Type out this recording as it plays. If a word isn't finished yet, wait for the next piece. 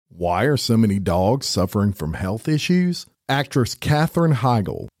Why are so many dogs suffering from health issues? Actress Katherine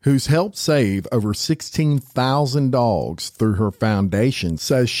Heigl, who's helped save over 16,000 dogs through her foundation,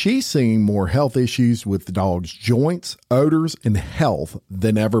 says she's seeing more health issues with dogs' joints, odors, and health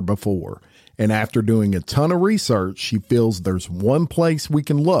than ever before. And after doing a ton of research, she feels there's one place we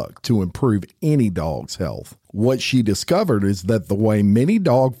can look to improve any dog's health. What she discovered is that the way many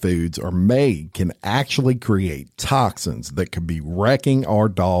dog foods are made can actually create toxins that could be wrecking our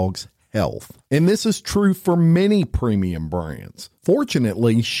dog's health. And this is true for many premium brands.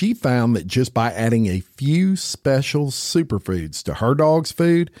 Fortunately, she found that just by adding a few special superfoods to her dog's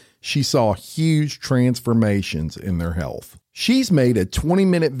food, she saw huge transformations in their health. She's made a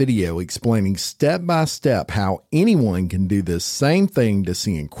 20-minute video explaining step by step how anyone can do this same thing to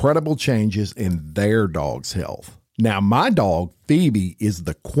see incredible changes in their dog's health. Now, my dog, Phoebe, is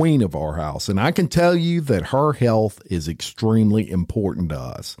the queen of our house, and I can tell you that her health is extremely important to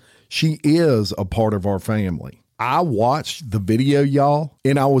us. She is a part of our family. I watched the video, y'all,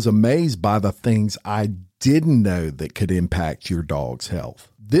 and I was amazed by the things I didn't know that could impact your dog's health.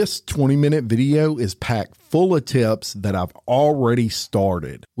 This 20-minute video is packed full of tips that I've already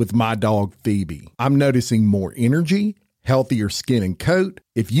started with my dog, Phoebe. I'm noticing more energy, healthier skin and coat.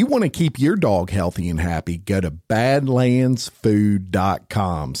 If you want to keep your dog healthy and happy, go to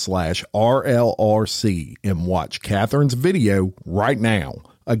badlandsfood.com/RLRC and watch Catherine's video right now.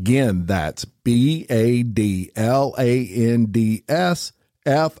 Again, that's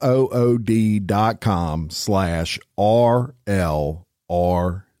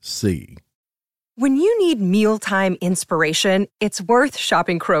badlandsfood.com/RLRC. When you need mealtime inspiration, it's worth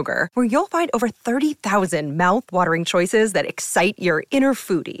shopping Kroger, where you'll find over 30,000 mouth-watering choices that excite your inner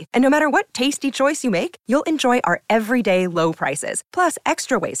foodie. And no matter what tasty choice you make, you'll enjoy our everyday low prices, plus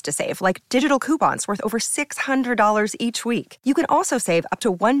extra ways to save, like digital coupons worth over $600 each week. You can also save up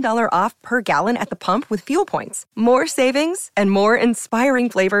to $1 off per gallon at the pump with fuel points. More savings and more inspiring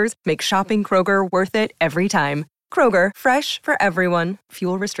flavors make shopping Kroger worth it every time. Kroger, fresh for everyone.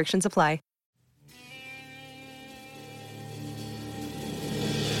 Fuel restrictions apply.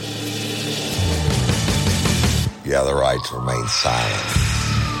 You have the right to remain silent.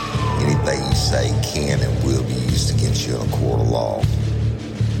 Anything you say can and will be used against you in a court of law.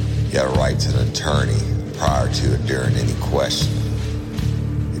 You have a right to an attorney prior to or during any question.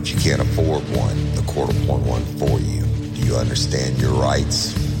 If you can't afford one, the court will appoint one for you. Do you understand your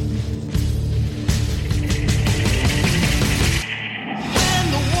rights? When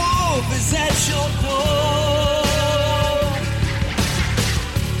the wolf is at your door,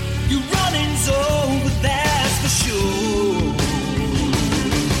 you running's over, that's for sure.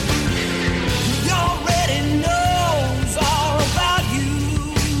 He already knows all about you.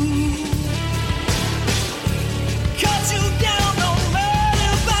 Cut you down, no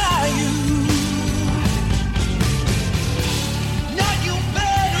matter by you. Now you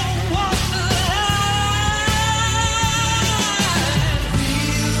better walk the line.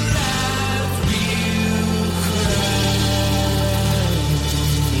 Real life, real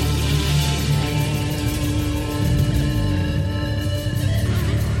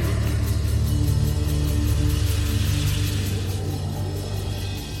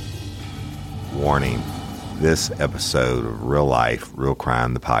Warning, this episode of Real Life, Real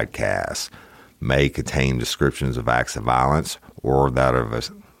Crime, the podcast, may contain descriptions of acts of violence or that of a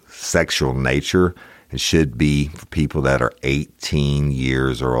sexual nature and should be for people that are 18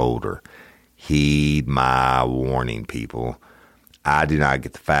 years or older. Heed my warning, people. I do not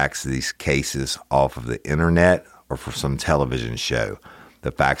get the facts of these cases off of the internet or from some television show.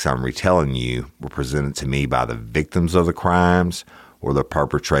 The facts I'm retelling you were presented to me by the victims of the crimes or the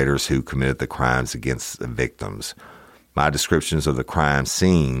perpetrators who committed the crimes against the victims. My descriptions of the crime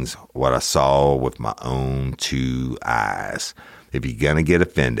scenes, what I saw with my own two eyes. If you're going to get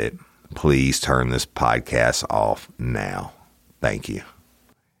offended, please turn this podcast off now. Thank you.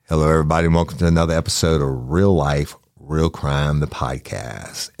 Hello, everybody, and welcome to another episode of Real Life, Real Crime, the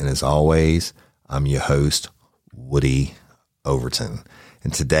podcast. And as always, I'm your host, Woody Overton.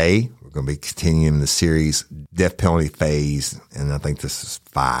 And today, we're going to be continuing the series Death Penalty Phase, and I think this is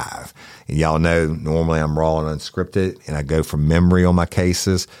 5. And y'all know, normally I'm raw and unscripted, and I go from memory on my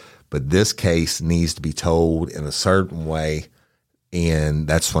cases, but this case needs to be told in a certain way, and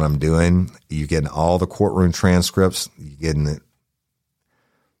that's what I'm doing. You're getting all the courtroom transcripts. You're getting it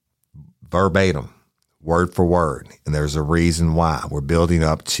verbatim, word for word, and there's a reason why. We're building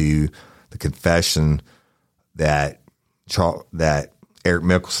up to the confession that Eric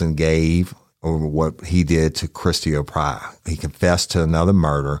Mickelson gave over what he did to Christy O'Pryor. He confessed to another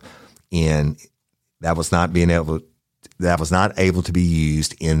murder, and that was not being able to, that was not able to be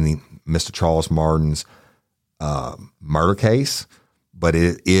used in Mr. Charles Martin's murder case, but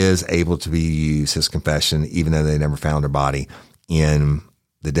it is able to be used, his confession, even though they never found her body, in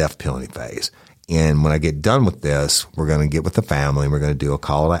the death penalty phase. And when I get done with this, we're going to get with the family. We're going to do a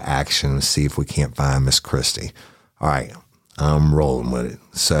call to action and see if we can't find Miss Christie. All right, I'm rolling with it.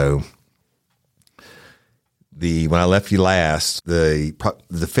 So when I left you last, the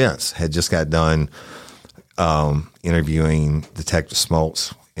defense had just got done interviewing Detective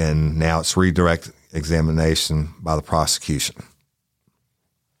Smoltz, and now it's redirect examination by the prosecution.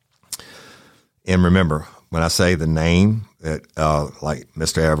 And remember, when I say the name, like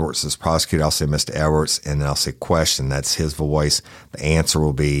Mr. Edwards is prosecutor, I'll say Mr. Edwards, and then I'll say question. That's his voice. The answer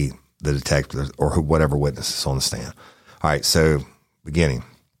will be the detective or whatever witness is on the stand. All right, so beginning,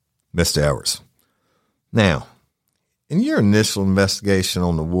 Mr. Edwards. Now, in your initial investigation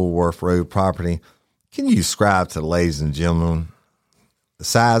on the Woolworth Road property, can you describe to the ladies and gentlemen the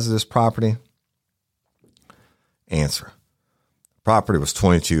size of this property? Answer. The property was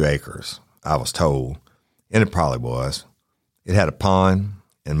 22 acres, I was told, and it probably was. It had a pond,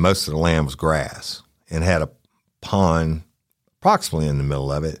 and most of the land was grass, and had a pond approximately in the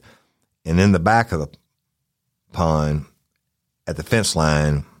middle of it. And in the back of the pond, at the fence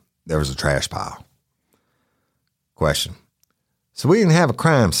line, there was a trash pile. Question. So we didn't have a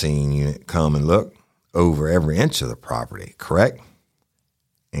crime scene unit come and look over every inch of the property, correct?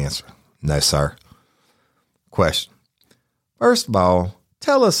 Answer. No, sir. Question. First of all,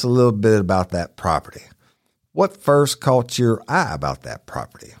 tell us a little bit about that property. What first caught your eye about that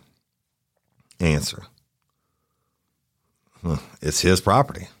property? Answer. It's his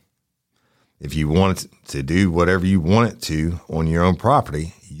property. If you want to do whatever you want it to on your own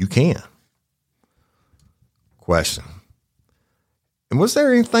property, you can. Question. And was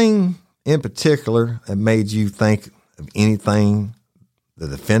there anything in particular that made you think of anything the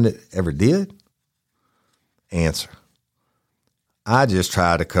defendant ever did? Answer. I just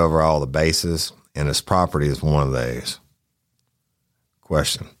tried to cover all the bases, and his property is one of those.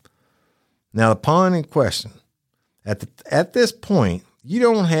 Question. Now, the pond in question, at this point, you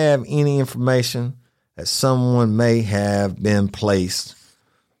don't have any information that someone may have been placed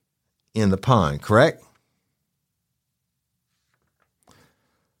in the pond, correct?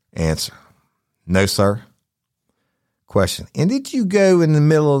 Answer. No, sir. Question. And did you go in the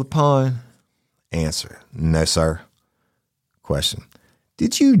middle of the pond? Answer. No, sir. Question.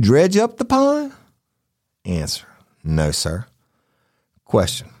 Did you dredge up the pond? Answer. No, sir.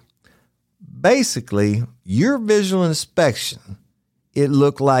 Question. Basically, your visual inspection, it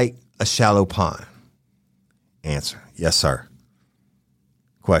looked like a shallow pond. Answer. Yes, sir.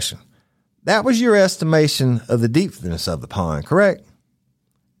 Question. That was your estimation of the deepness of the pond, correct?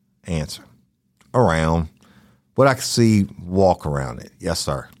 Answer. Around what I could see walk around it. Yes,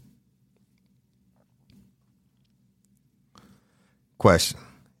 sir. Question.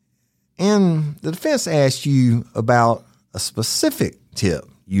 And the defense asked you about a specific tip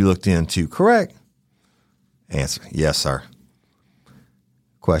you looked into, correct? Answer. Yes, sir.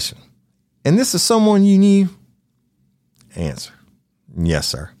 Question. And this is someone you knew? Answer. Yes,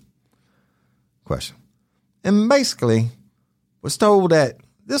 sir. Question. And basically was told that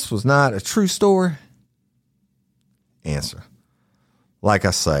this was not a true story? Answer. Like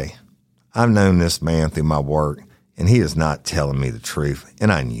I say, I've known this man through my work, and he is not telling me the truth,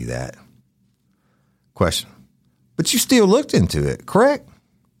 and I knew that. Question. But you still looked into it, correct?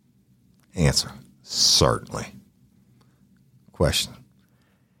 Answer. Certainly. Question.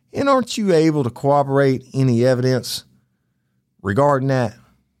 And aren't you able to corroborate any evidence regarding that?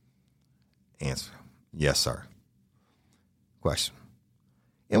 Answer. Yes, sir. Question.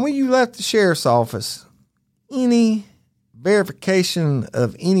 And when you left the sheriff's office, any verification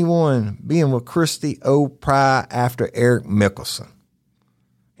of anyone being with Christy O. Pry after Eric Mickelson?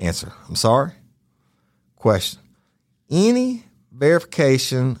 Answer. I'm sorry. Question. Any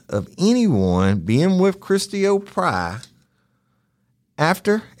verification of anyone being with Christy O. Pry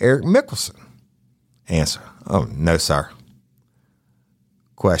after Eric Mickelson? Answer. Oh, no, sir.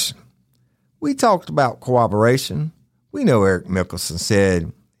 Question. We talked about corroboration. We know Eric Mickelson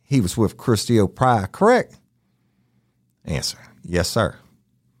said he was with Christy O. Pry, correct? Answer. Yes, sir.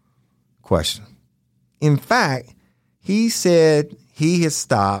 Question. In fact, he said he had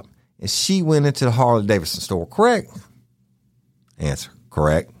stopped and she went into the Harley-Davidson store, correct? Answer.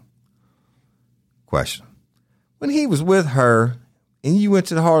 Correct. Question. When he was with her and you went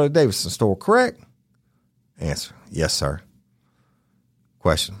to the Harley-Davidson store, correct? Answer. Yes, sir.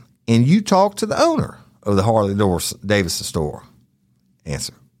 Question. And you talked to the owner of the Harley-Davidson store?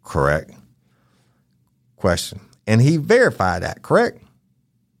 Answer. Correct. Question. And he verified that, correct?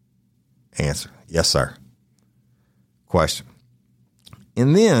 Answer, yes, sir. Question.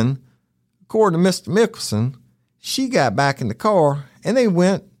 And then, according to Mr. Mickelson, she got back in the car and they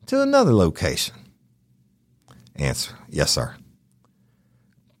went to another location. Answer, yes, sir.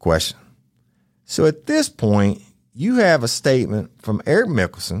 Question. So at this point, you have a statement from Eric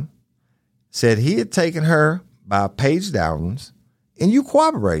Mickelson, said he had taken her by Paige Downs, and you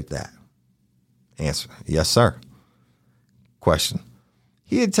corroborate that. Answer, yes, sir. Question.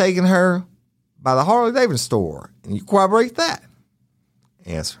 He had taken her by the Harley Davidson store, and you corroborate that.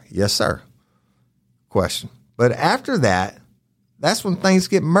 Answer, yes, sir. Question. But after that, that's when things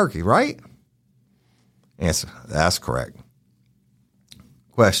get murky, right? Answer, that's correct.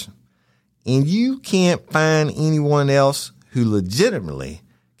 Question. And you can't find anyone else who legitimately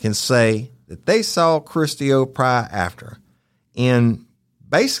can say that they saw Christy O'Pry after. And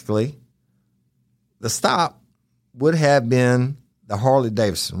basically, the stop would have been the Harley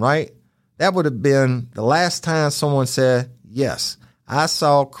Davidson, right? That would have been the last time someone said, yes, I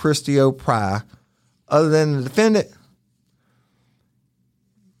saw Christy O'Pry, other than the defendant.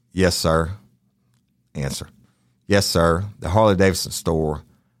 Yes, sir. Answer. Yes, sir. The Harley Davidson store.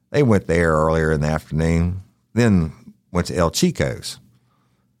 They went there earlier in the afternoon, then went to El Chico's.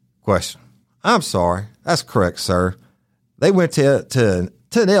 Question. I'm sorry. That's correct, sir. They went to the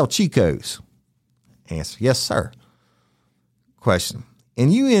El Chico's. Answer. Yes, sir. Question.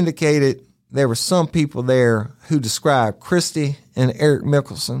 And you indicated there were some people there who described Christy and Eric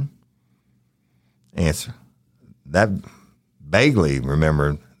Mickelson. Answer. That vaguely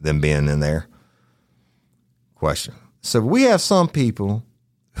remember them being in there. Question. So we have some people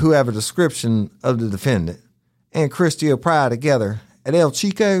who have a description of the defendant and Christy O'Pry together at El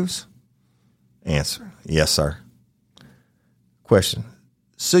Chico's? Answer. Yes, sir. Question.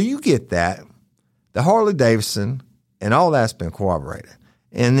 So you get that, the Harley Davidson and all that's been corroborated.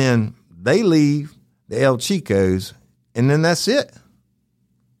 And then they leave the El Chico's and then that's it?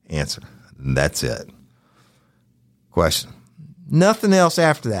 Answer. That's it. Question. Nothing else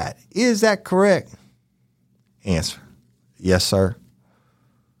after that. Is that correct? Answer. Yes, sir.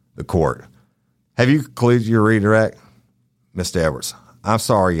 The court. Have you concluded your redirect? Mr. Edwards. I'm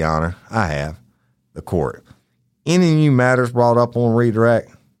sorry, Your Honor. I have. The court. Any new matters brought up on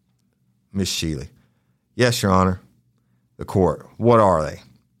redirect? Ms. Shealy. Yes, Your Honor. The court. What are they?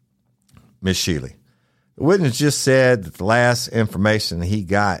 Ms. Shealy. The witness just said that the last information that he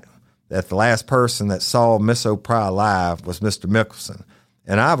got, that the last person that saw Miss O'Pry live was Mr. Mickelson.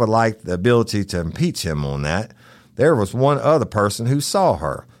 And I would like the ability to impeach him on that. There was one other person who saw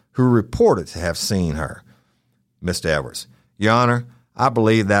her, who reported to have seen her. Mr. Edwards. Your Honor, I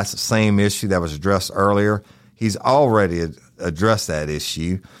believe that's the same issue that was addressed earlier. He's already addressed that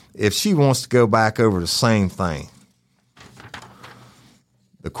issue. If she wants to go back over the same thing.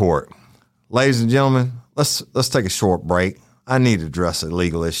 The court. Ladies and gentlemen, let's take a short break. I need to address a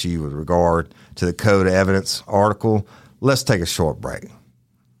legal issue with regard to the Code of Evidence article. Let's take a short break.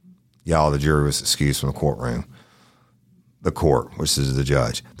 Y'all, the jury was excused from the courtroom. The court, which is the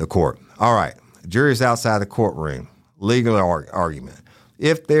judge. The court. All right. Jury's outside the courtroom. Legal argument.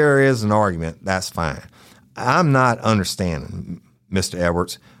 If there is an argument, that's fine. I'm not understanding, Mr.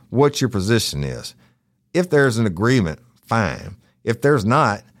 Edwards, what your position is. If there's an agreement, fine. If there's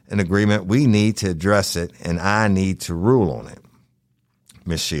not an agreement, we need to address it, and I need to rule on it.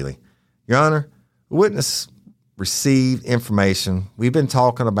 Ms. Shealy. Your Honor, the witness received information. We've been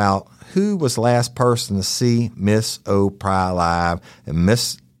talking about who was the last person to see Miss O'Pry live, and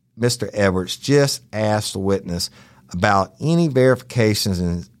Mr. Edwards just asked the witness about any verifications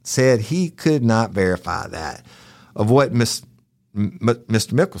and said he could not verify that of what Mr.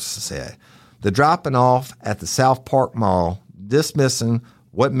 Mickelson said. The dropping off at the South Park Mall, dismissing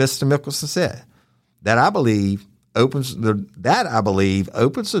what Mr. Mickelson said. That I believe opens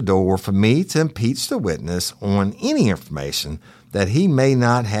the door for me to impeach the witness on any information that he may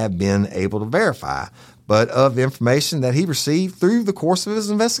not have been able to verify, but of information that he received through the course of his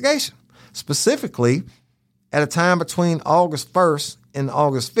investigation. Specifically, at a time between August 1st and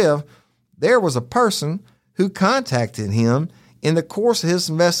August 5th, there was a person who contacted him in the course of his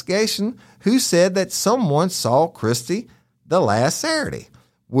investigation who said that someone saw Christy the last Saturday,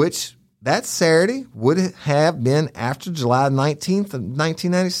 which that Saturday would have been after July 19th of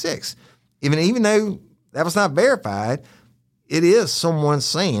 1996. Even though that was not verified, it is someone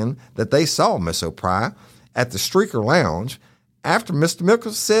saying that they saw Miss O'Pry at the Streaker Lounge after Mr.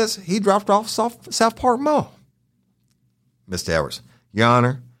 Mickelson says he dropped off South Park Mall. Mr. Edwards. Your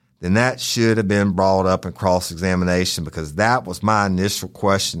Honor, then that should have been brought up in cross-examination because that was my initial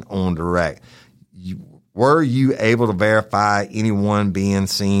question on direct. Were you able to verify anyone being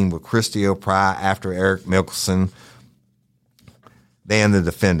seen with Christy O'Pry after Eric Mickelson than the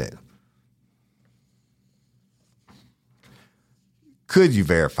defendant? Could you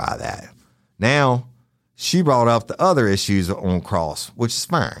verify that? Now, she brought up the other issues on cross, which is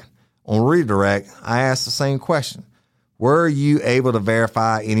fine. On redirect, I asked the same question. Were you able to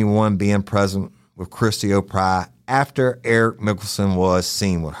verify anyone being present with Christy O'Pry after Eric Mickelson was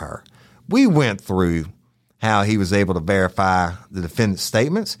seen with her? We went through how he was able to verify the defendant's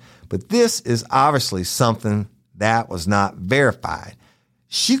statements, but this is obviously something that was not verified.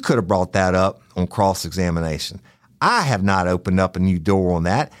 She could have brought that up on cross-examination. I have not opened up a new door on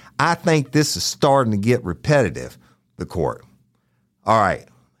that. I think this is starting to get repetitive, the court. All right,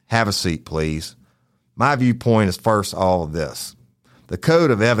 have a seat, please. My viewpoint is first all of this. The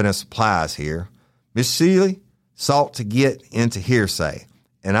code of evidence applies here. Ms. Sheely sought to get into hearsay,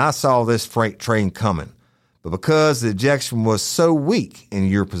 and I saw this freight train coming. But because the objection was so weak in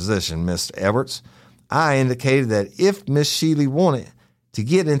your position, Mr. Edwards, I indicated that if Ms. Sheely wanted to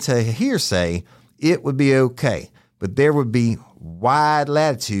get into hearsay, it would be okay. But there would be wide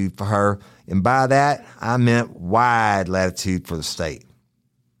latitude for her, and by that, I meant wide latitude for the state.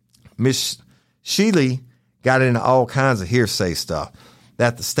 Ms. Sheely got into all kinds of hearsay stuff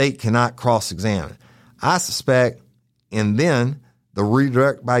that the state cannot cross-examine. I suspect, and then the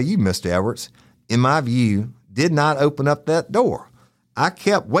redirect by you, Mr. Edwards, in my view, did not open up that door. I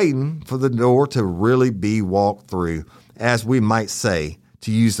kept waiting for the door to really be walked through, as we might say,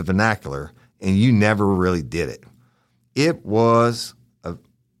 to use the vernacular, and you never really did it. It was a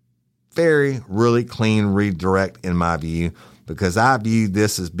really clean redirect in my view, because I view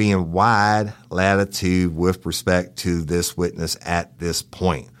this as being wide latitude with respect to this witness at this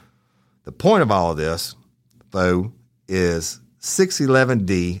point. The point of all of this, though, is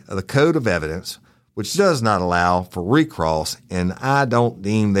 611D of the Code of Evidence, which does not allow for recross, and I don't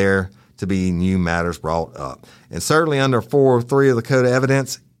deem there to be new matters brought up. And certainly under 403 of the Code of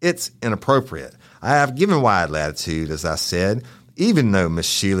Evidence, it's inappropriate. I have given wide latitude, as I said, even though Ms.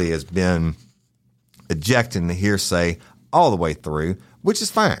 Sheely has been ejecting the hearsay all the way through, which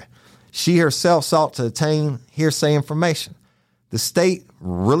is fine. She herself sought to obtain hearsay information. The state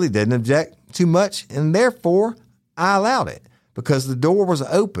really didn't object too much, and therefore I allowed it because the door was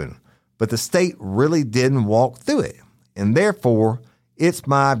open, but the state really didn't walk through it. And therefore, it's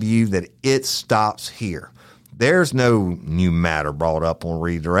my view that it stops here. There's no new matter brought up on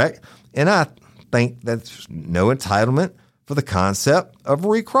redirect, and I think there's no entitlement for the concept of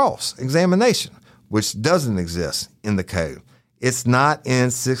recross examination, which doesn't exist in the code. It's not in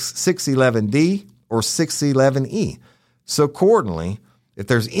 611D or 611E. So accordingly, if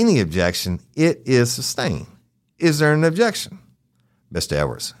there's any objection, it is sustained. Is there an objection? Mr.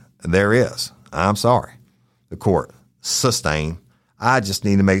 Edwards, there is. I'm sorry. The court, sustained. I just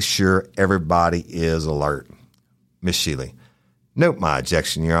need to make sure everybody is alert. Ms. Sheely, note my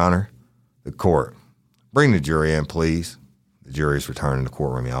objection, Your Honor. The court, bring the jury in, please. The jury is returning to the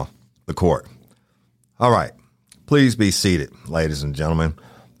courtroom, y'all. The court. All right. Please be seated, ladies and gentlemen.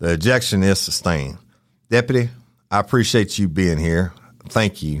 The objection is sustained. Deputy, I appreciate you being here.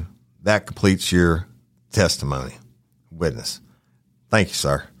 Thank you. That completes your testimony. Witness. Thank you,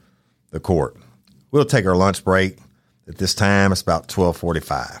 sir. The court. We'll take our lunch break. At this time, it's about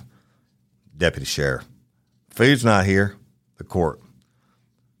 12:45. Deputy Sheriff. Food's not here. The court.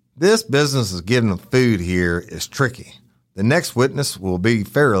 This business of getting the food here is tricky. The next witness will be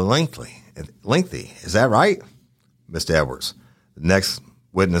fairly lengthy. Is that right? Mr. Edwards. The next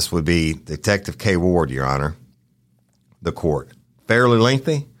witness would be Detective K. Ward, Your Honor. The court. Fairly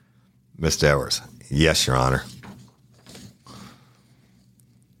lengthy? Mr. Edwards. Yes, Your Honor.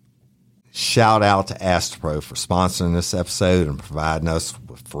 Shout out to Astropro for sponsoring this episode and providing us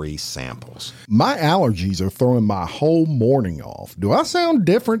with free samples. My allergies are throwing my whole morning off. Do I sound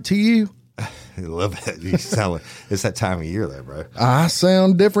different to you? A little bit. You sound like it's that time of year there, bro. I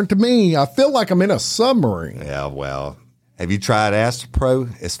sound different to me. I feel like I'm in a submarine. Yeah, well, have you tried Astropro?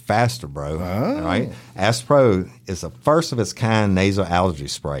 It's faster, bro. All right? Astropro is the first of its kind nasal allergy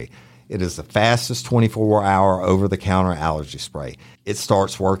spray. It is the fastest 24-hour over-the-counter allergy spray. It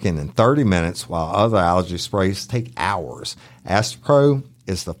starts working in 30 minutes while other allergy sprays take hours. Astropro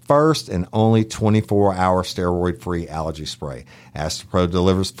is the first and only 24-hour steroid-free allergy spray. Astropro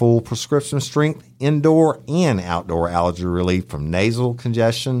delivers full prescription strength indoor and outdoor allergy relief from nasal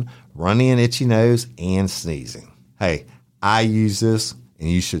congestion, runny and itchy nose, and sneezing. Hey, I use this, and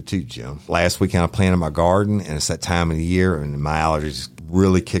you should too, Jim. Last weekend I planted my garden, and it's that time of the year, and my allergies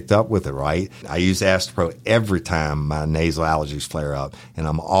really kicked up with it, right? I use Astropro every time my nasal allergies flare up, and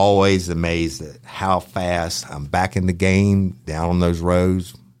I'm always amazed at how fast I'm back in the game, down on those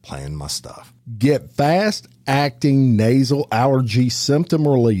roads, playing my stuff. Get fast-acting nasal allergy symptom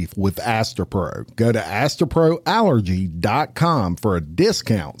relief with Astropro. Go to AstroProAllergy.com for a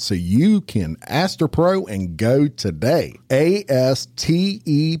discount so you can Astropro and go today. ASTEPRO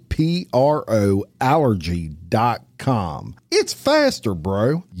Allergy.com. It's faster,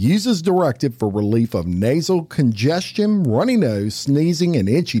 bro. Use as directed for relief of nasal congestion, runny nose, sneezing, and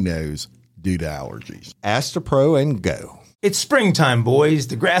itchy nose due to allergies. Astropro and go. It's springtime, boys.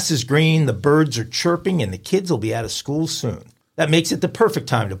 The grass is green, the birds are chirping, and the kids will be out of school soon. That makes it the perfect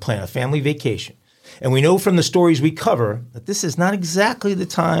time to plan a family vacation. And we know from the stories we cover that this is not exactly the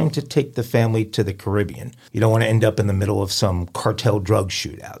time to take the family to the Caribbean. You don't want to end up in the middle of some cartel drug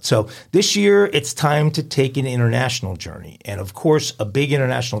shootout. So this year, it's time to take an international journey. And of course, a big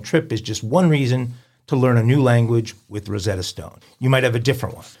international trip is just one reason to learn a new language with Rosetta Stone. You might have a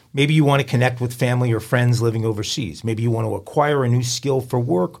different one. Maybe you want to connect with family or friends living overseas. Maybe you want to acquire a new skill for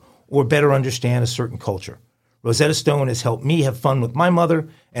work or better understand a certain culture. Rosetta Stone has helped me have fun with my mother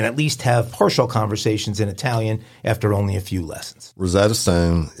and at least have partial conversations in Italian after only a few lessons. Rosetta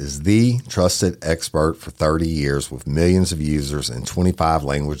Stone is the trusted expert for 30 years with millions of users in 25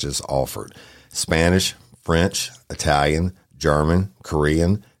 languages offered: Spanish, French, Italian, German,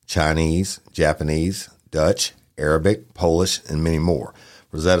 Korean, Chinese, Japanese, Dutch, Arabic, Polish, and many more.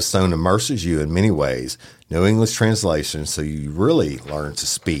 Rosetta Stone immerses you in many ways. No English translation, so you really learn to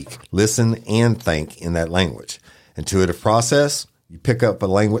speak, listen, and think in that language. Intuitive process, you pick up a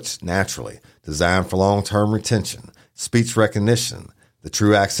language naturally. Designed for long-term retention. Speech recognition. The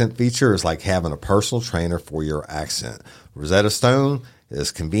true accent feature is like having a personal trainer for your accent. Rosetta Stone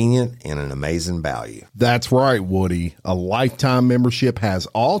is convenient and an amazing value. That's right, Woody. A lifetime membership has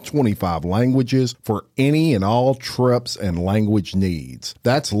all 25 languages for any and all trips and language needs.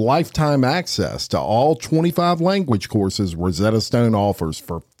 That's lifetime access to all 25 language courses Rosetta Stone offers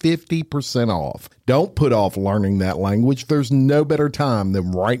for 50% off. Don't put off learning that language. There's no better time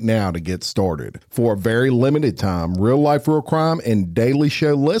than right now to get started. For a very limited time, Real Life Real Crime and Daily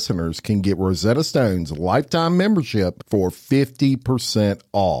Show listeners can get Rosetta Stone's lifetime membership for 50%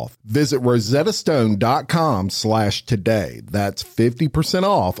 off. Visit rosettastone.com/today. That's 50%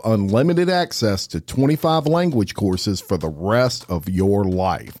 off unlimited access to 25 language courses for the rest of your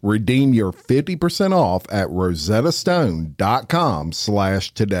life. Redeem your 50% off at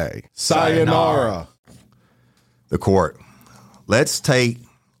rosettastone.com/today. Sayonara. The court. Let's take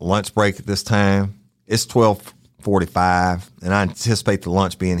a lunch break at this time. It's 12:45, and I anticipate the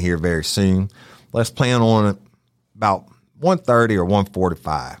lunch being here very soon. Let's plan on it about 1:30 or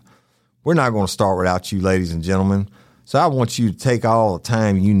 1:45. We're not going to start without you, ladies and gentlemen, so I want you to take all the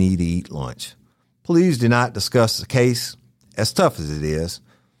time you need to eat lunch. Please do not discuss the case, as tough as it is.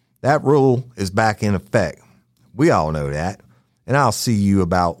 That rule is back in effect. We all know that. And I'll see you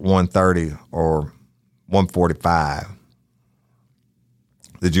about 1:30 or 1:45.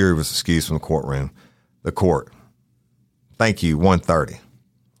 The jury was excused from the courtroom. The court. Thank you, 1:30.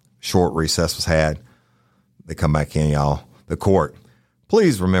 Short recess was had. They come back in, y'all. The court.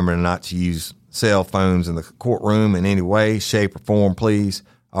 Please remember not to use cell phones in the courtroom in any way, shape, or form, please.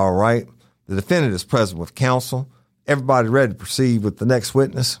 All right. The defendant is present with counsel. Everybody ready to proceed with the next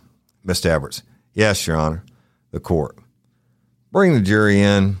witness? Mr. Edwards. Yes, Your Honor. The court. Bring the jury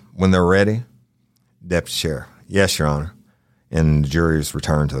in when they're ready. Deputy Sheriff. Yes, Your Honor. And the jury is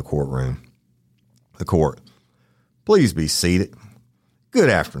returned to the courtroom. The court. Please be seated. Good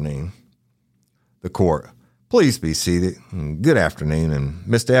afternoon. The court. Please be seated. Good afternoon. And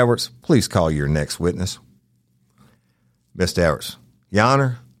Mr. Edwards, please call your next witness. Mr. Edwards. Your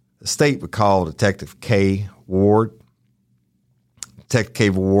Honor, the state would call Detective K. Ward. Detective K.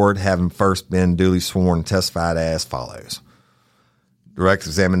 Ward, having first been duly sworn and testified as follows. Direct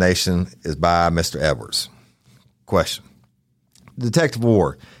examination is by Mr. Edwards. Question. Detective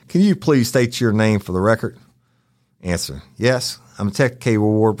Ward, can you please state your name for the record? Answer. Yes, I'm Detective K.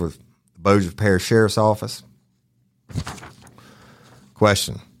 Ward with the Bossier Parish Sheriff's Office.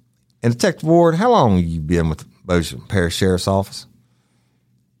 Question. And Detective Ward, how long have you been with the Bossier Parish Sheriff's Office?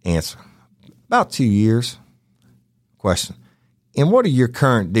 Answer. About 2 years. Question. And what are your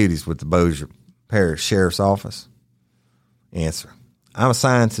current duties with the Bossier Parish Sheriff's Office? Answer. I'm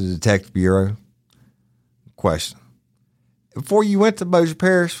assigned to the Detective Bureau. Question. Before you went to Bossier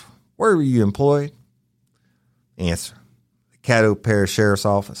Parish, where were you employed? Answer. The Caddo Parish Sheriff's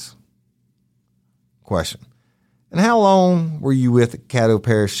Office. Question. And how long were you with the Caddo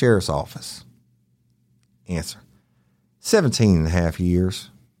Parish Sheriff's Office? Answer. 17 and a half years.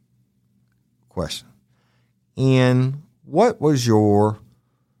 Question. And what were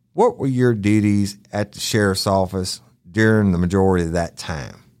your duties at the sheriff's office during the majority of that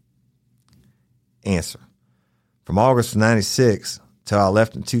time? Answer. From August of 96 till I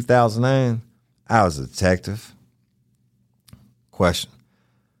left in 2009, I was a detective. Question.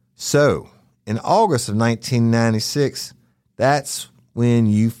 So, in August of 1996, that's when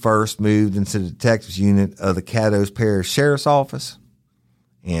you first moved into the detectives unit of the Caddo Parish Sheriff's Office?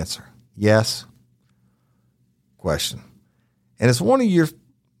 Answer. Yes. Question. And as one of your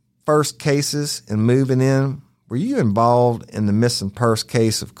first cases in moving in, were you involved in the missing purse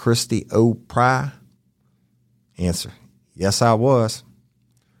case of Christy O. Pry? Answer. Yes, I was.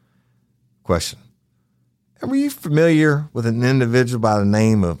 Question. And were you familiar with an individual by the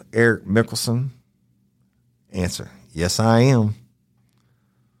name of Eric Mickelson? Answer. Yes, I am.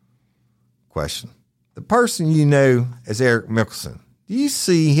 Question. The person you know as Eric Mickelson, do you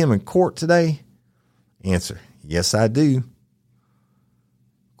see him in court today? Answer. Yes, I do.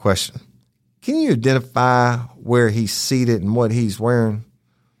 Question. Can you identify where he's seated and what he's wearing?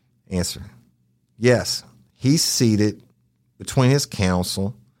 Answer. Yes, he's seated between his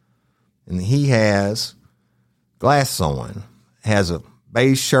counsel, and he has glasses on, has a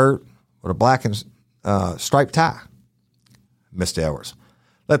beige shirt with a black and striped tie. Mr. Edwards.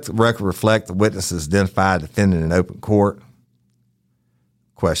 Let the record reflect the witnesses identified defendant in open court.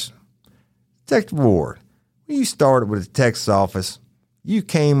 Question. Detective Ward, when you started with the detective's office, you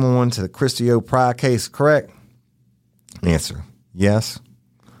came on to the Christy O. Pry case, correct? Answer. Yes.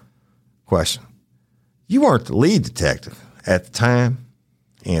 Question. You weren't the lead detective at the time?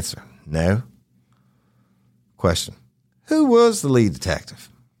 Answer. No. Question. Who was the lead detective?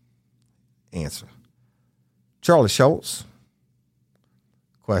 Answer. Charlie Schultz.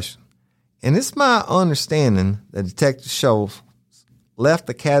 Question. And it's my understanding that Detective Schultz left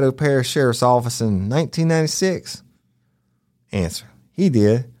the Caddo Parish Sheriff's Office in 1996? Answer. He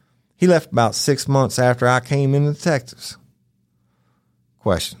did. He left about 6 months after I came in the detectives.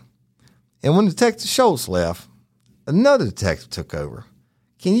 Question. And when Detective Schultz left, another detective took over.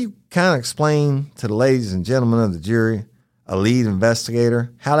 Can you kind of explain to the ladies and gentlemen of the jury, a lead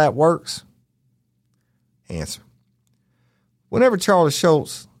investigator, how that works? Answer. Whenever Charlie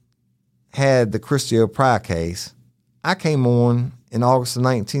Schultz had the Christy O. Pry case, I came on in August of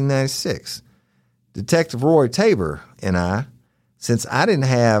 1996. Detective Roy Tabor and I, since I didn't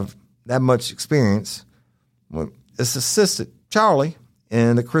have that much experience, assisted Charlie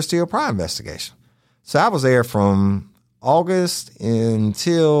in the Christy O. Pry investigation. So I was there from August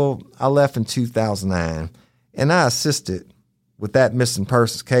until I left in 2009, and I assisted with that missing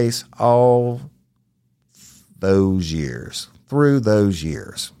persons case all those years, through those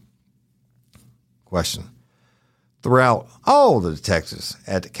years. Question. Throughout all the detectives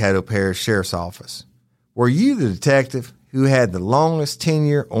at the Caddo Parish Sheriff's Office, were you the detective who had the longest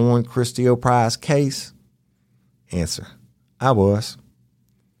tenure on Christy O. Pry's case? Answer. I was.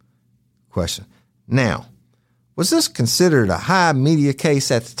 Question. Now, was this considered a high media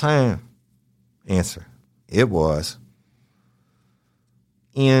case at the time? Answer. It was.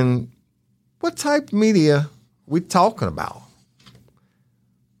 And what type of media are we talking about?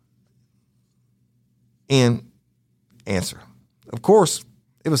 And answer. Of course,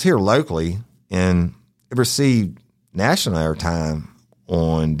 it was here locally, and it received national airtime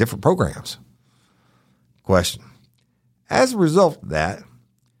on different programs. Question. As a result of that,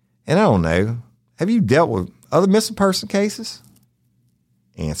 and I don't know, have you dealt with other missing person cases?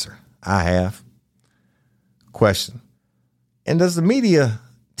 Answer. I have. Question. And does the media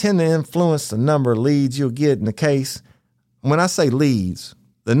tend to influence the number of leads you'll get in the case? When I say leads,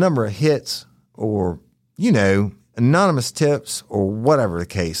 the number of hits or, anonymous tips or whatever the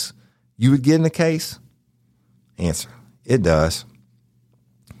case you would get in the case? Answer. It does.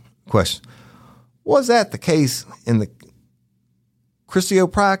 Question. Was that the case in the Christy O.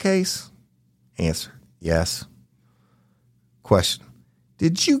 Pry case? Answer. Yes. Question.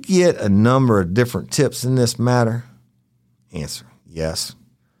 Did you get a number of different tips in this matter? Answer. Yes.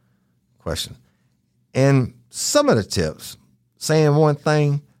 Question. And some of the tips saying one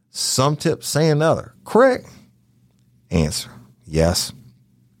thing, some tips saying another, correct? Answer. Yes.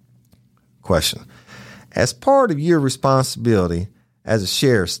 Question. As part of your responsibility as a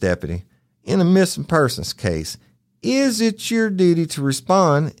sheriff's deputy in a missing persons case, is it your duty to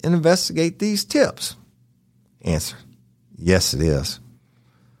respond and investigate these tips? Answer. Yes, it is.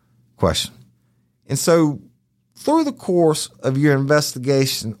 Question. And so, through the course of your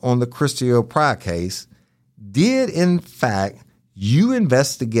investigation on the Christy O. Pry case, did in fact You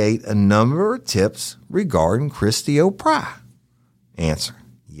investigate a number of tips regarding Christy O'Pry. Answer,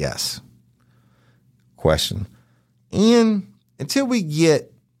 yes. Question, and until we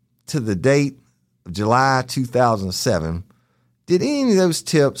get to the date of July 2007, did any of those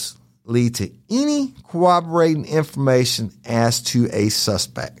tips lead to any corroborating information as to a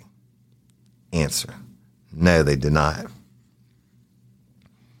suspect? Answer, no, they did not.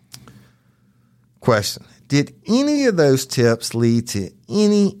 Question, did any of those tips lead to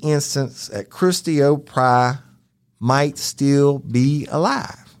any instance that Christy O'Pry might still be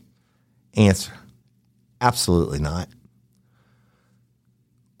alive? Answer, absolutely not.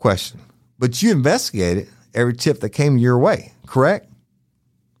 Question, but you investigated every tip that came your way, correct?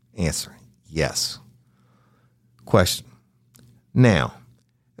 Answer, yes. Question, now,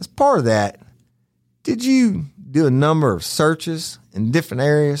 as part of that, did you do a number of searches in different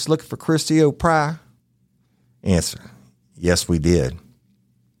areas looking for Christy O'Pry? Answer, yes, we did.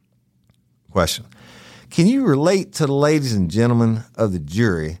 Question, can you relate to the ladies and gentlemen of the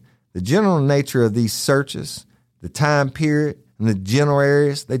jury the general nature of these searches, the time period, and the general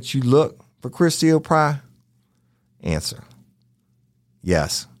areas that you look for Christy O'Pry? Answer,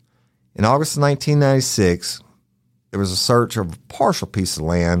 yes. In August of 1996, there was a search of a partial piece of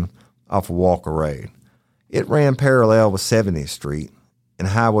land off of Walker Road. It ran parallel with 70th Street and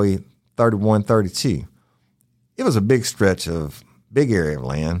Highway 3132. It was a big area of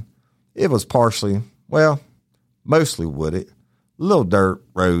land. It was partially, mostly wooded. Little dirt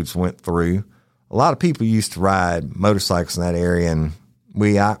roads went through. A lot of people used to ride motorcycles in that area, and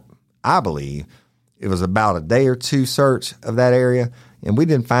I believe it was about a day or two search of that area, and we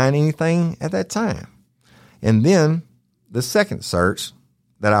didn't find anything at that time. And then the second search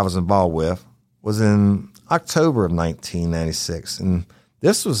that I was involved with was in October of 1996, and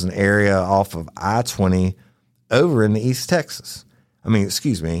this was an area off of I-20 over in the East Texas.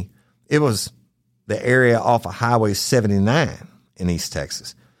 It was the area off of Highway 79 in East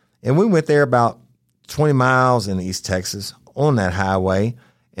Texas. And we went there about 20 miles in East Texas on that highway,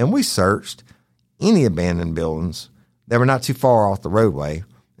 and we searched any abandoned buildings that were not too far off the roadway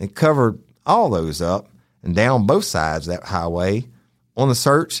and covered all those up and down both sides of that highway on the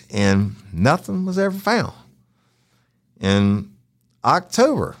search, and nothing was ever found. In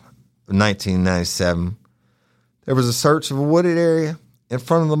October of 1997, there was a search of a wooded area in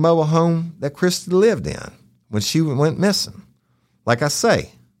front of the mobile home that Christy lived in when she went missing. Like I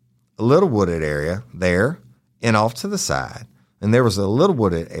say, a little wooded area there and off to the side. And there was a little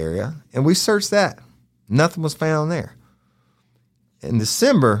wooded area, and we searched that. Nothing was found there. In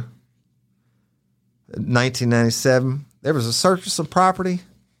December 1997, there was a search of some property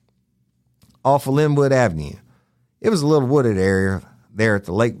off of Linwood Avenue. It was a little wooded area there at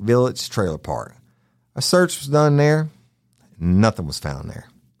the Lake Village Trailer Park. A search was done there. Nothing was found there.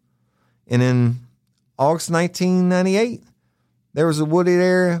 And in August 1998, there was a wooded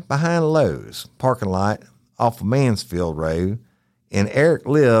area behind Lowe's parking lot off of Mansfield Road, and Eric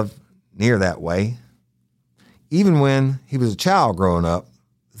lived near that way. Even when he was a child growing up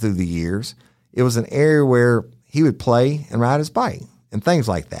through the years, it was an area where he would play and ride his bike and things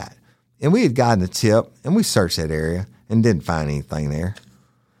like that. And we had gotten a tip, and we searched that area and didn't find anything there.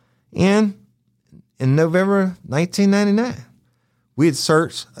 And in November 1999, we had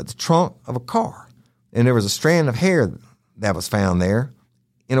searched at the trunk of a car, and there was a strand of hair that was found there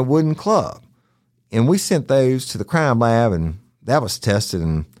in a wooden club. And we sent those to the crime lab, and that was tested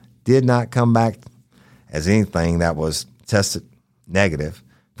and did not come back as anything that was tested negative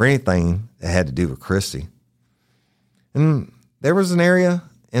for anything that had to do with Christy. And there was an area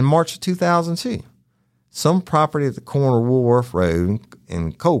in March of 2002, some property at the corner of Woolworth Road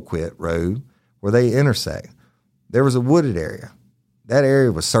and Colquitt Road where they intersect. There was a wooded area. That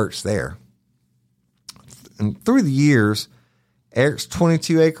area was searched there. And through the years, Eric's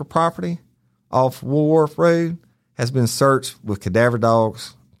 22-acre property off Woolworth Road has been searched with cadaver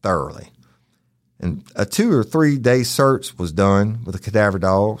dogs thoroughly. And a 2 or 3 day search was done with the cadaver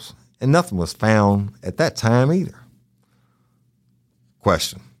dogs, and nothing was found at that time either.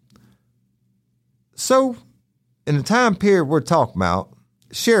 Question. So, in the time period we're talking about,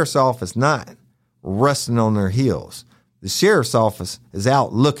 the sheriff's office not resting on their heels. The sheriff's office is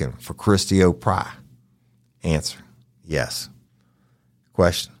out looking for Christy O'Pry. Answer. Yes.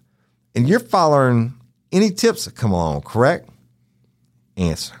 Question. And you're following any tips that come along, correct?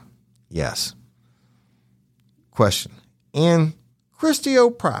 Answer. Yes. Question. And Christy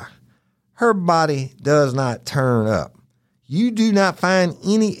O'Pry, her body does not turn up. You do not find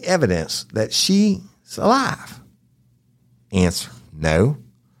any evidence that she's alive. Answer. No.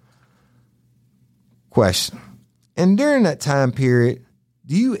 Question. And during that time period,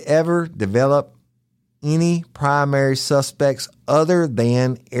 do you ever develop any primary suspects other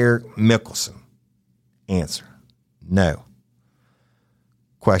than Eric Mickelson? Answer, no.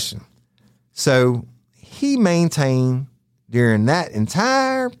 Question. So he maintained during that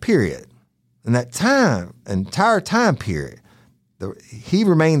entire period, in that entire time period, he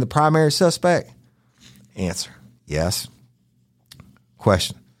remained the primary suspect? Answer, yes.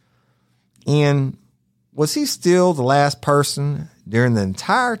 Question. And was he still the last person during the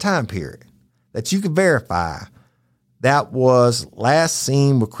entire time period that you could verify that was last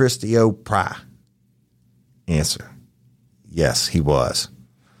seen with Christy O. Pry? Answer, yes, he was.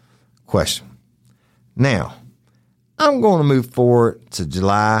 Question. Now, I'm going to move forward to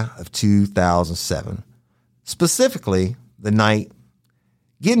July of 2007, specifically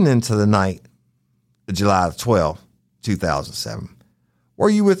getting into the night of July 12th, 2007. Were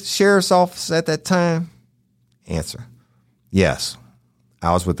you with the sheriff's office at that time? Answer, yes,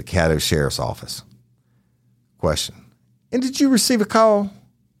 I was with the Caddo Sheriff's Office. Question. And did you receive a call?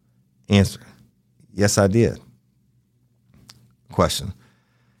 Answer, yes, I did. Question.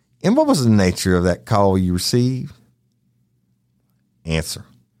 And what was the nature of that call you received? Answer.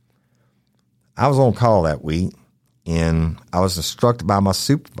 I was on call that week, and I was instructed by my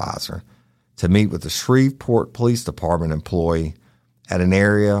supervisor to meet with the Shreveport Police Department employee at an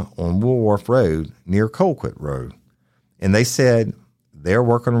area on Woolworth Road near Colquitt Road. And they said they're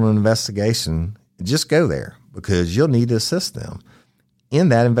working on an investigation. Just go there because you'll need to assist them in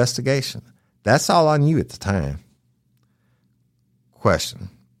that investigation. That's all I knew at the time. Question.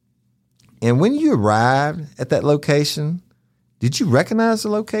 And when you arrived at that location, did you recognize the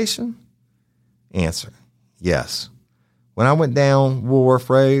location? Answer, yes. When I went down Woolworth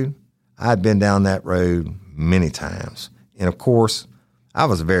Road, I had been down that road many times. And of course, I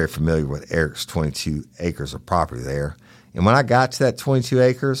was very familiar with Eric's 22 acres of property there. And when I got to that 22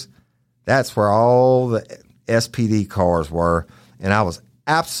 acres, that's where all the SPD cars were. And I was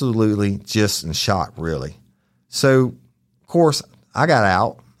absolutely just in shock, really. So, of course, I got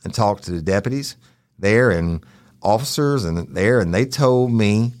out and talked to the deputies there and officers and they told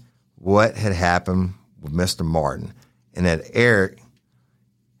me what had happened with Mr. Martin and that Eric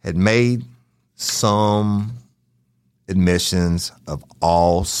had made some admissions of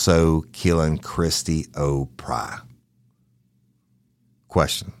also killing Christy O. Pry.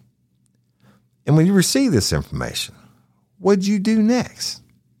 Question. And when you received this information, what did you do next?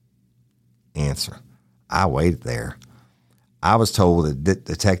 Answer. I waited there. I was told that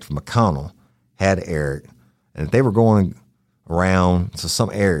Detective McConnell had Eric and that they were going around to some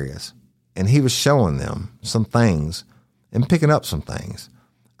areas and he was showing them some things and picking up some things,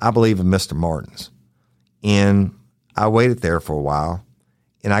 I believe in Mr. Martin's. And I waited there for a while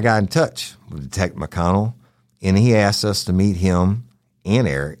and I got in touch with Detective McConnell and he asked us to meet him and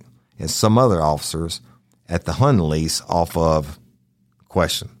Eric and some other officers at the Hun lease off of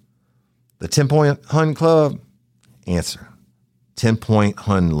question. The 10-Point Hun Club? Answer. 10-Point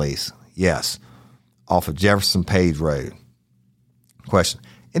Hun lease. Yes. Off of Jefferson Page Road. Question.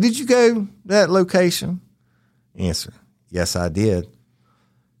 And did you go to that location? Answer. Yes, I did.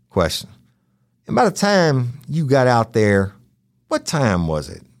 Question. And by the time you got out there, what time was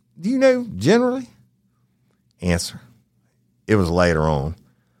it? Do you know generally? Answer. It was later on.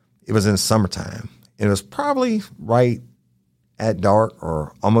 It was in summertime. It was probably right at dark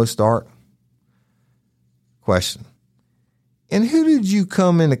or almost dark. Question. And who did you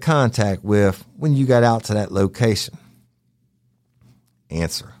come into contact with when you got out to that location?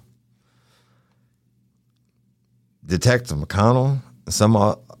 Answer. Detective McConnell and some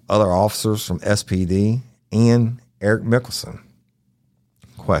other officers from SPD and Eric Mickelson.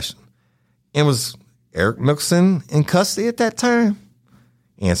 Question. And was Eric Mickelson in custody at that time?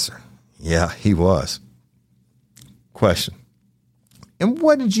 Answer. Yeah, he was. Question. And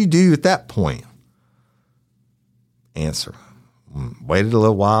what did you do at that point? Answer. Waited a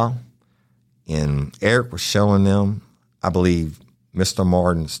little while, and Eric was showing them, I believe, Mr.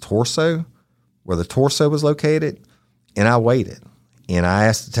 Martin's torso, where the torso was located, and I waited. And I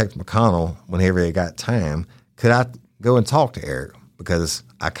asked Detective McConnell, whenever he got time, could I go and talk to Eric? Because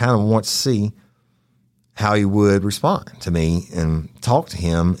I kind of want to see how he would respond to me and talk to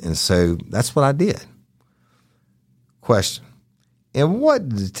him. And so that's what I did. Question. And what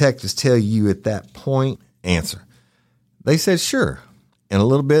did the detectives tell you at that point? Answer. They said, sure. And a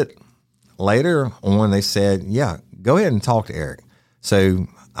little bit later on, they said, yeah, go ahead and talk to Eric. So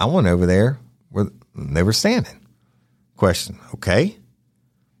I went over there where they were standing. Question. Okay.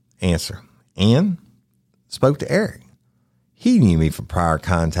 Answer. And spoke to Eric. He knew me from prior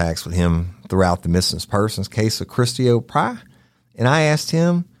contacts with him throughout the missing persons case of Christy O'Pry, and I asked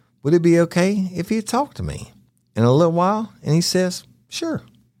him, would it be okay if he had talked to me in a little while? And he says, sure.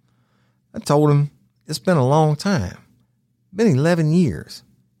 I told him, it's been a long time, been 11 years.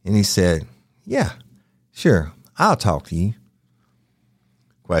 And he said, yeah, sure, I'll talk to you.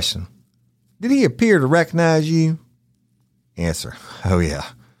 Question, did he appear to recognize you? Answer, oh yeah.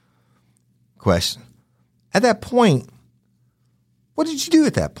 Question, at that point, what did you do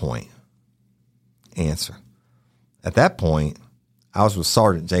at that point? Answer, at that point, I was with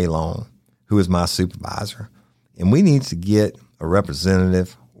Sergeant J. Long, who is my supervisor, and we needed to get a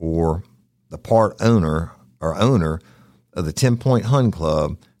representative or the part owner or owner of the 10-Point Hun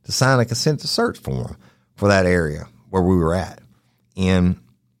Club to sign a consent to search form for that area where we were at. And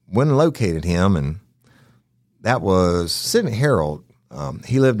went and located him, and that was Sidney Harold.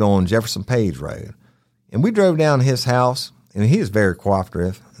 He lived on Jefferson Page Road. And we drove down to his house, and he was very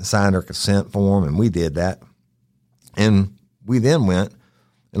cooperative and signed our consent form, and we did that. And we then went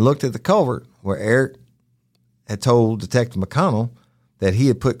and looked at the culvert where Eric had told Detective McConnell that he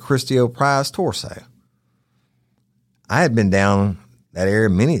had put Christy O'Pry's torso. I had been down that area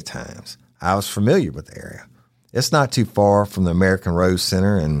many times. I was familiar with the area. It's not too far from the American Rose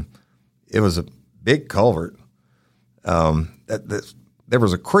Center, and it was a big culvert. There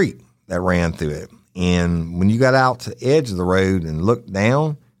was a creek that ran through it. And when you got out to the edge of the road and looked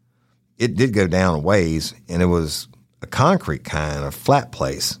down, it did go down a ways, and it was a concrete kind of flat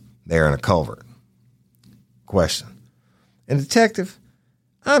place there in a culvert. Question. And detective,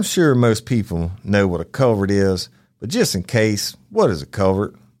 I'm sure most people know what a culvert is, but just in case, what is a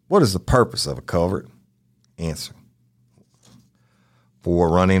culvert? What is the purpose of a culvert? Answer. For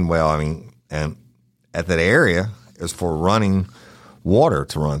running, and at that area, it was for running water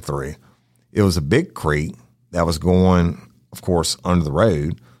to run through. It was a big creek that was going, of course, under the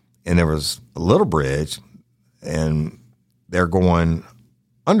road, and there was a little bridge, and they're going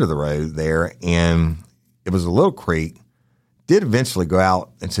under the road there, and it was a little creek, did eventually go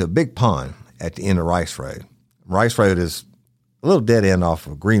out into a big pond at the end of Rice Road. Rice Road is a little dead end off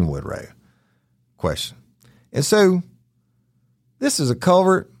of Greenwood Road. Question. And so this is a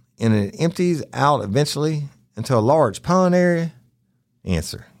culvert, and it empties out eventually into a large pond area?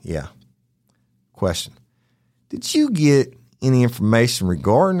 Answer, yeah. Question. Did you get any information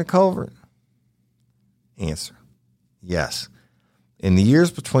regarding the culvert? Answer, yes. In the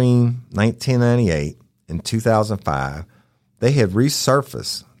years between 1998 and 2005, they had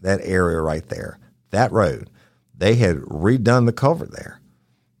resurfaced that area right there, that road. They had redone the culvert there.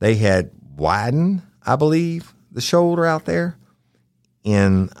 They had widened, I believe, the shoulder out there.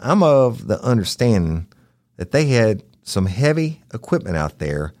 And I'm of the understanding that they had some heavy equipment out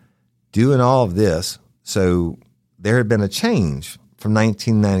there doing all of this. So there had been a change from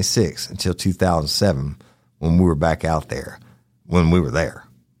 1996 until 2007 when we were back out there, when we were there.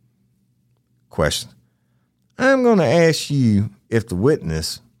 Question. I'm going to ask you if the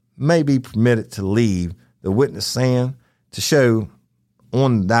witness may be permitted to leave the witness stand to show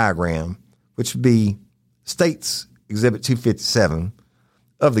on the diagram, which would be State's Exhibit 257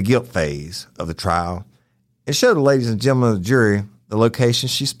 of the guilt phase of the trial, and show the ladies and gentlemen of the jury the location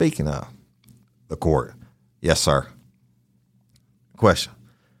she's speaking of. The court. Yes, sir. Question.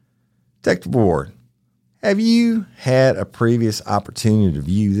 Detective Ward, have you had a previous opportunity to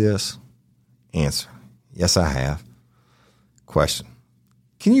view this? Answer. Yes, I have. Question.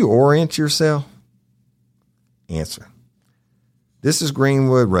 Can you orient yourself? Answer. This is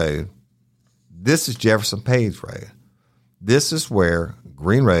Greenwood Road. This is Jefferson Page Road. This is where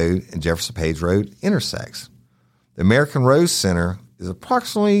Green Road and Jefferson Page Road intersects. The American Rose Center is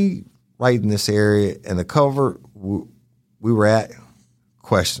approximately right in this area, and the culvert we were at.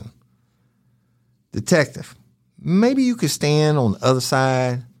 Question. Detective, maybe you could stand on the other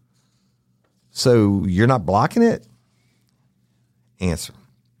side so you're not blocking it? Answer.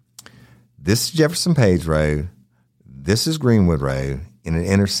 This is Jefferson Page Road. This is Greenwood Road, and it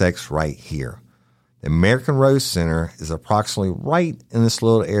intersects right here. The American Rose Center is approximately right in this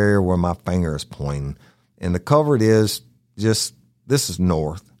little area where my finger is pointing, and the culvert is just, this is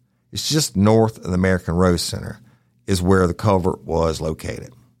north. It's just north of the American Rose Center is where the culvert was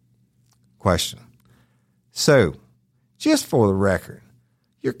located. Question. So, just for the record,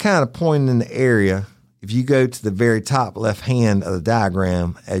 you're kind of pointing in the area. If you go to the very top left hand of the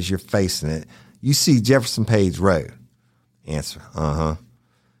diagram as you're facing it, you see Jefferson Page Road. Answer.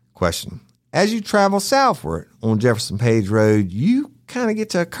 Question. As you travel southward on Jefferson Page Road, you kind of get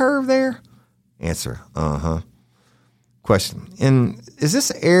to a curve there? Answer. Question. And is this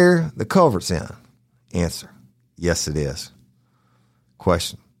the area the culvert's in? Answer. Yes, it is.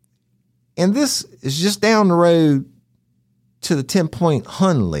 Question. And this is just down the road to the 10-point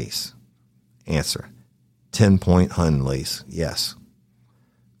HUN lease. Answer. 10-point HUN lease. Yes.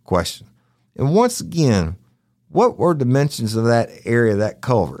 Question. And once again, what were dimensions of that area, that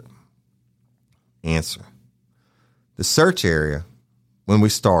culvert? Answer. The search area, when we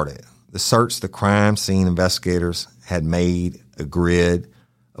started, the crime scene investigators had made a grid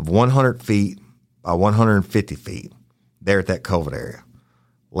of 100 feet by 150 feet there at that culvert area.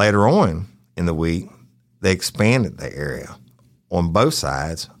 Later on in the week, they expanded the area on both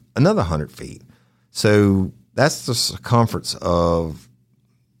sides another 100 feet. So that's the circumference of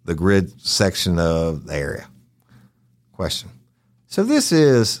the grid section of the area. Question. So this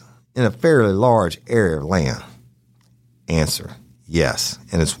is in a fairly large area of land. Answer. Yes,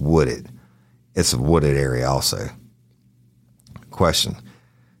 and it's wooded. It's a wooded area also. Question.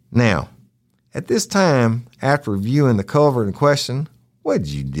 Now, at this time, after reviewing the culvert in question, what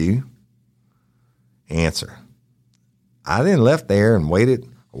did you do? Answer. I then left there and waited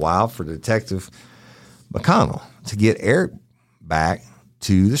a while for Detective McConnell to get Eric back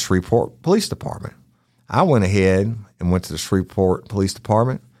to the Shreveport Police Department. I went ahead and went to the Shreveport Police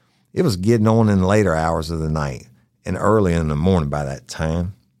Department. It was getting on in the later hours of the night and early in the morning by that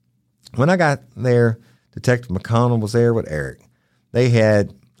time. When I got there, Detective McConnell was there with Eric. They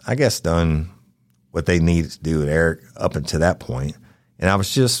had, I guess, done what they needed to do with Eric up until that point, and I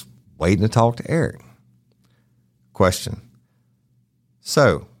was just waiting to talk to Eric. Question.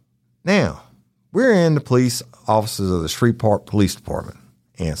 So, now, we're in the police offices of the Shreveport Police Department.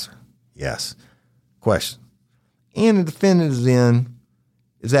 Answer. Yes. Question. And the defendant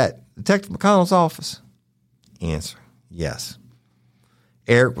is at Detective McConnell's office? Answer. Yes.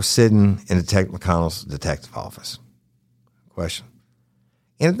 Eric was sitting in Detective McConnell's detective office. Question.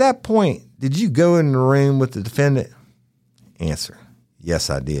 And at that point, did you go in the room with the defendant? Answer. Yes,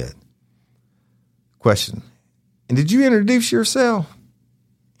 I did. Question. And did you introduce yourself?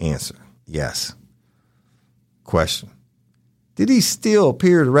 Answer. Yes. Question. Did he still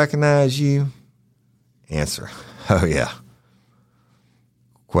appear to recognize you? Answer. Oh, yeah.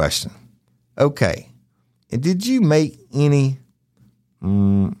 Question. Okay. And did you make any,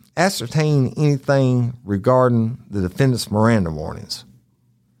 ascertain anything regarding the defendant's Miranda warnings?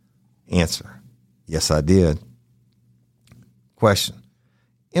 Answer. Yes, I did. Question.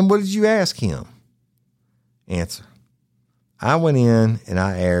 And what did you ask him? Answer. I went in and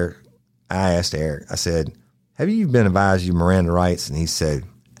I asked Eric, I said, have you been advised of your Miranda rights? And he said,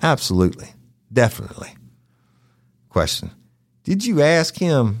 absolutely, definitely. Question. Did you ask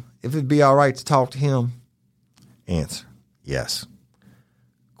him if it'd be all right to talk to him? Answer. Yes.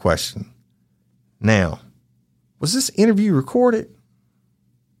 Question. Now, was this interview recorded?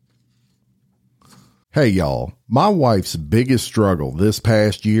 Hey, y'all. My wife's biggest struggle this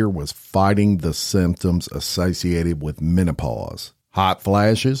past year was fighting the symptoms associated with menopause. Hot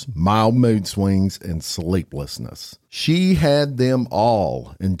flashes, mild mood swings, and sleeplessness. She had them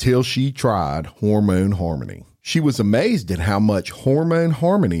all until she tried Hormone Harmony. She was amazed at how much Hormone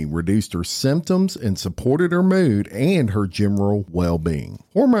Harmony reduced her symptoms and supported her mood and her general well-being.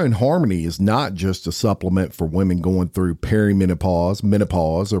 Hormone Harmony is not just a supplement for women going through perimenopause,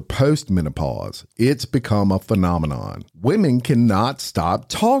 menopause, or postmenopause. It's become a phenomenon. Women cannot stop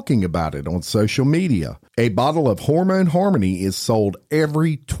talking about it on social media. A bottle of Hormone Harmony is sold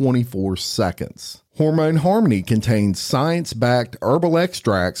every 24 seconds. Hormone Harmony contains science-backed herbal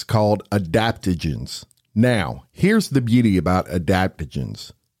extracts called adaptogens. Now, here's the beauty about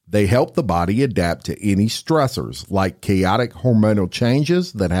adaptogens. They help the body adapt to any stressors, like chaotic hormonal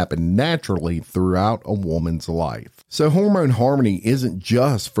changes that happen naturally throughout a woman's life. So Hormone Harmony isn't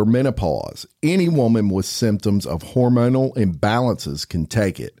just for menopause. Any woman with symptoms of hormonal imbalances can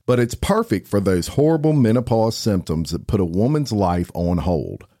take it, but it's perfect for those horrible menopause symptoms that put a woman's life on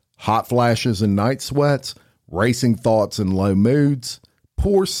hold. Hot flashes and night sweats, racing thoughts and low moods,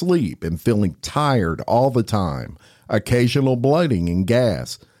 poor sleep and feeling tired all the time, occasional bloating and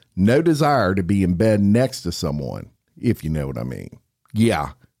gas, no desire to be in bed next to someone, if you know what I mean.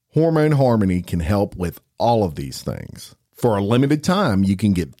 Yeah, Hormone Harmony can help with all of these things. For a limited time, you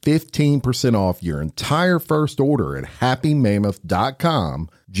can get 15% off your entire first order at happymammoth.com.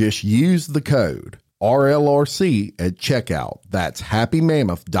 Just use the code RLRC at checkout. That's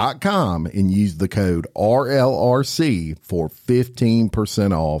happymammoth.com and use the code RLRC for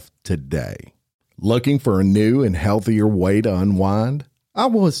 15% off today. Looking for a new and healthier way to unwind? I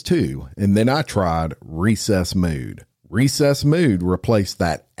was too, and then I tried Recess Mood. Recess Mood replaced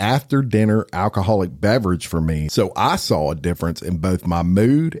that after-dinner alcoholic beverage for me, so I saw a difference in both my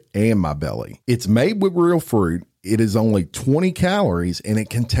mood and my belly. It's made with real fruit, It is only 20 calories and it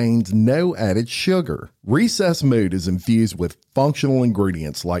contains no added sugar. Recess Mood is infused with functional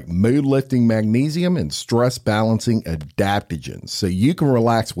ingredients like mood-lifting magnesium and stress-balancing adaptogens, so you can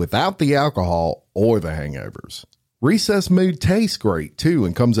relax without the alcohol or the hangovers. Recess Mood tastes great too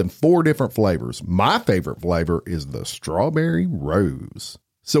and comes in 4 different flavors. My favorite flavor is the strawberry rose.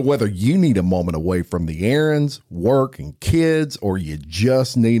 So whether you need a moment away from the errands, work, and kids, or you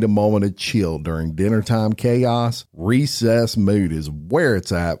just need a moment of chill during dinnertime chaos, Recess Mood is where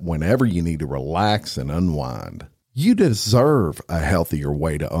it's at whenever you need to relax and unwind. You deserve a healthier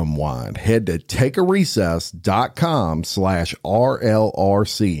way to unwind. Head to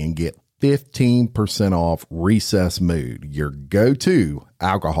takearecess.com/RLRC and get 15% off Recess Mood, your go-to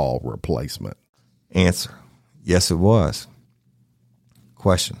alcohol replacement. Answer: yes, it was.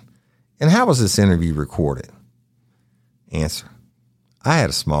 Question: and how was this interview recorded? Answer: I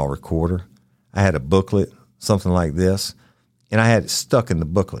had a small recorder. I had a booklet, something like this, and I had it stuck in the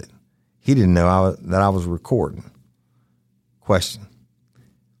booklet. He didn't know that I was recording. Question: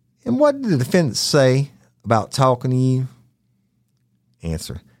 and what did the defendant say about talking to you?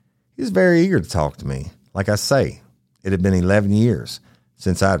 Answer: he was very eager to talk to me. Like I say, it had been 11 years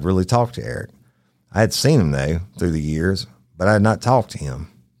since I had really talked to Eric. I had seen him, though, through the years, but I had not talked to him.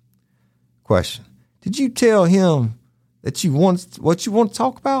 Question: did you tell him that what you want to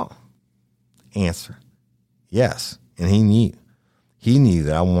talk about? Answer: yes, and he knew. He knew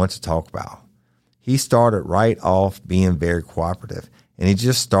that I wanted to talk about. He started right off being very cooperative, and he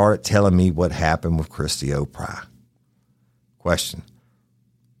just started telling me what happened with Christy O'Pry. Question: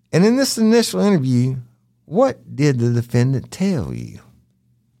 and in this initial interview, what did the defendant tell you?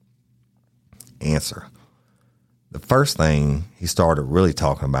 Answer: the first thing he started really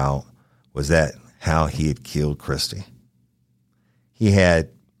talking about was that how he had killed Christy. He had,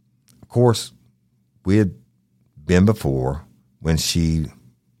 of course, we had been before when she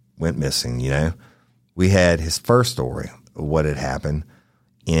went missing, We had his first story of what had happened,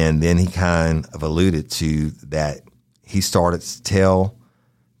 and then he kind of alluded to that he started to tell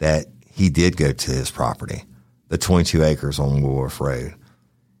that he did go to his property, the 22 acres on Woolworth Road.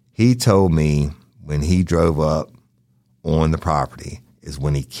 He told me when he drove up on the property is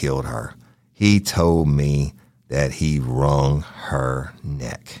when he killed her. He told me that he wrung her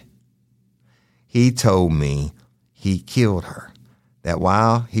neck. He told me he killed her, that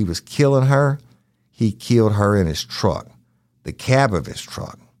while he was killing her, he killed her in his truck, the cab of his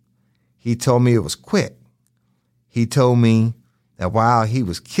truck. He told me it was quick. He told me that while he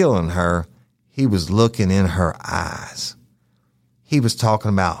was killing her, he was looking in her eyes. He was talking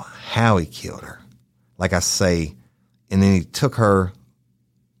about how he killed her, like I say, and then he took her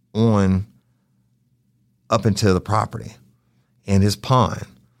on up into the property and his pond.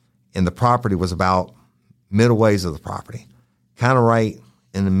 And the property was about middle ways of the property, kind of right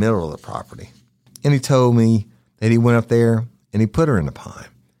in the middle of the property. And he told me that he went up there and he put her in the pond.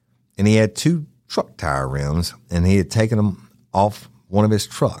 And he had 2 truck tire rims, and he had taken them off one of his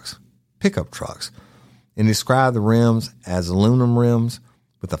trucks, pickup trucks, and described the rims as aluminum rims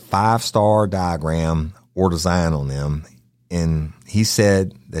with a 5-star diagram or design on them. And he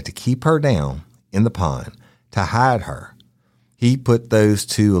said that to keep her down in the pond, to hide her, he put those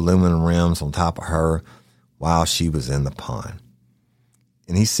 2 aluminum rims on top of her while she was in the pond.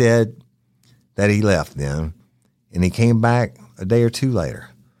 And he said that he left then, and he came back a day or 2 later.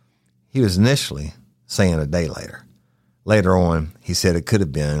 He was initially saying a day later. Later on, he said it could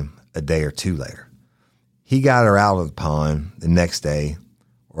have been a day or 2 later. He got her out of the pond the next day,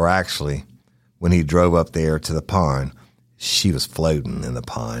 or actually, when he drove up there to the pond, she was floating in the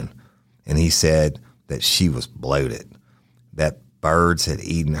pond. And he said that she was bloated, that birds had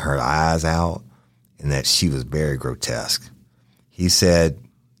eaten her eyes out, and that she was very grotesque. He said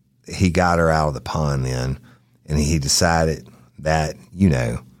he got her out of the pond then, and he decided that,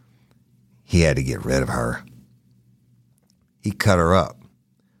 he had to get rid of her. He cut her up.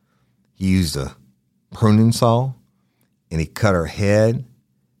 He used a pruning saw, and he cut her head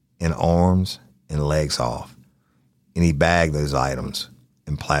and arms and legs off, and he bagged those items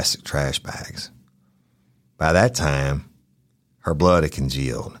in plastic trash bags. By that time, her blood had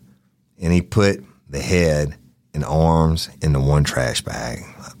congealed, and he put the head and arms into one trash bag,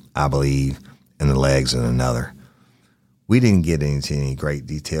 I believe, and the legs in another. We didn't get into any great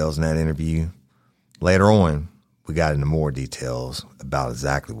details in that interview. Later on, we got into more details about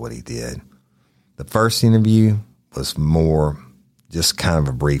exactly what he did. The first interview was more just kind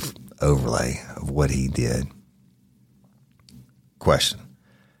of a brief overlay of what he did. Question: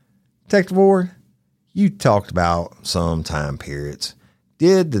 Detective Ward, you talked about some time periods.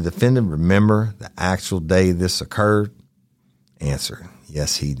 Did the defendant remember the actual day this occurred? Answer,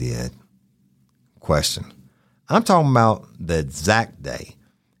 yes, he did. Question, I'm talking about the exact day.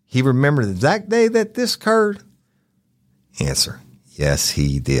 He remembered the exact day that this occurred? Answer, yes,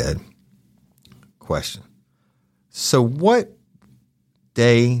 he did. Question, so what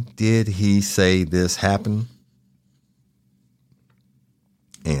day did he say this happened?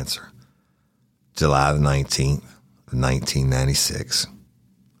 Answer, July the 19th, 1996.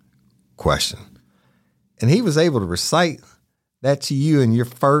 Question, and he was able to recite that to you in your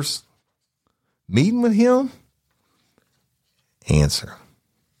first meeting with him? Answer,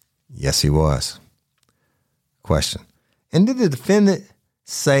 yes, he was. Question, and did the defendant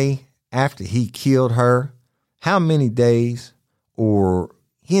say after he killed her how many days, or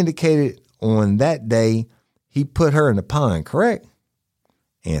he indicated on that day he put her in the pond, correct?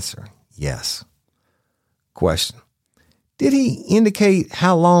 Answer, yes. Question, did he indicate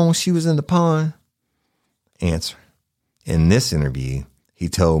how long she was in the pond? Answer, in this interview, he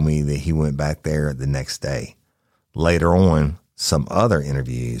told me that he went back there the next day. Later on, some other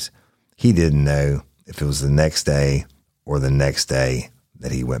interviews, he didn't know if it was the next day or the next day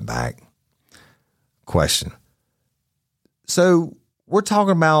that he went back. Question, so we're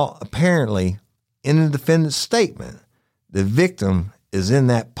talking about apparently in the defendant's statement, the victim is in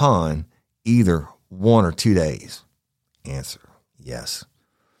that pond either 1 or 2 days. Answer, yes.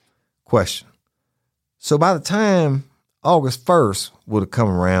 Question, so by the time August 1st would have come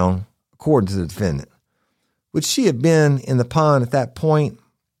around, according to the defendant, would she have been in the pond at that point?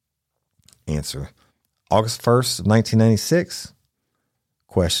 Answer, August 1st of 1996?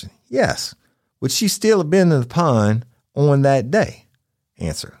 Question, yes. Would she still have been in the pond on that day?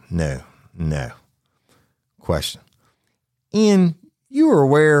 Answer, no. Question, and you were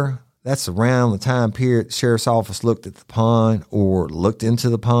aware that's around the time period the sheriff's office looked at the pond or looked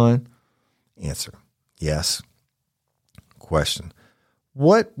into the pond? Answer, yes. Question,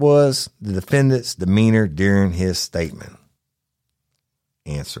 what was the defendant's demeanor during his statement?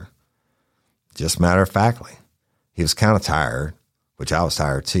 Answer, just matter of factly, he was kind of tired, which I was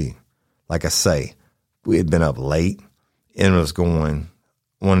tired too. Like I say, we had been up late and it was going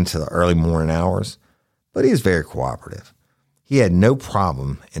into the early morning hours, but he was very cooperative. He had no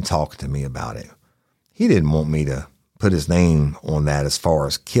problem in talking to me about it. He didn't want me to put his name on that as far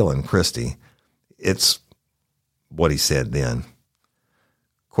as killing Christy. It's what he said then.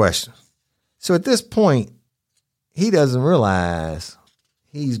 Question, so at this point, he doesn't realize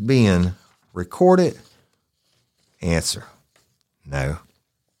he's being recorded? Answer, no.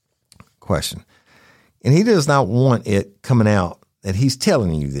 Question, and he does not want it coming out that he's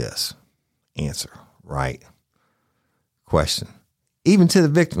telling you this? Answer, right. Question, even to the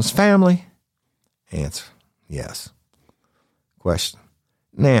victim's family? Answer, yes. Question,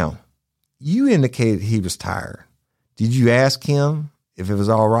 now, you indicated he was tired. Did you ask him if it was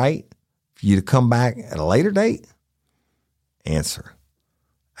all right for you to come back at a later date? Answer,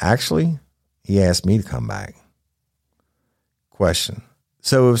 actually, he asked me to come back. Question,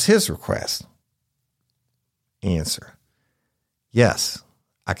 so it was his request? Answer, yes.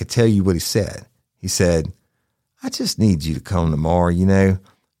 I could tell you what he said. He said, I just need you to come tomorrow, you know.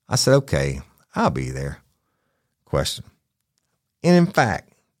 I said, okay, I'll be there. Question, and in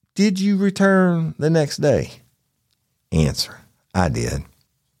fact, did you return the next day? Answer, I did.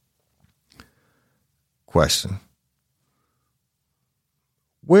 Question,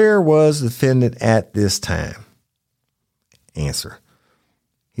 where was the defendant at this time? Answer,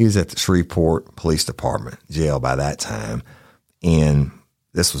 he was at the Shreveport Police Department jail by that time, and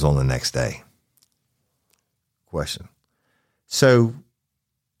this was on the next day. Question, so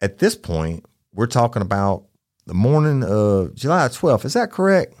at this point, we're talking about the morning of July 12th. Is that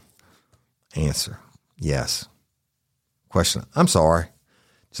correct? Answer, yes. Question, I'm sorry,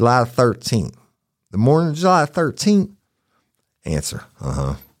 July 13th. The morning of July 13th? Answer,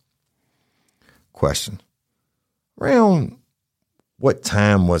 Question, around what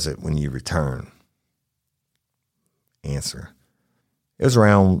time was it when you returned? Answer, it was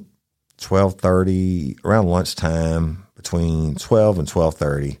around 12:30, around lunchtime, between 12 and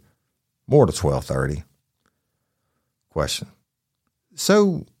 12:30, more to 12:30. Question,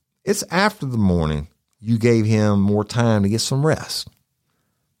 so it's after the morning you gave him more time to get some rest?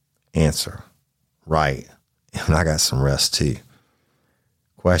 Answer, right, and I got some rest too.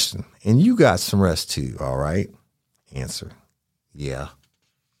 Question, and you got some rest too, all right? Answer, yeah.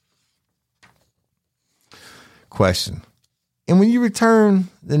 Question, and when you returned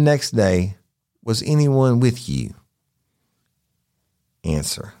the next day, was anyone with you?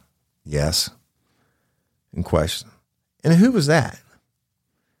 Answer, yes. And question, and who was that?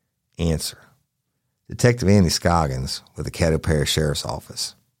 Answer. Detective Andy Scoggins with the Caddo Parish Sheriff's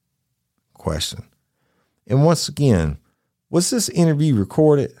Office. Question. And once again, was this interview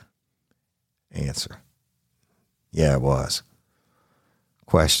recorded? Answer. Yeah, it was.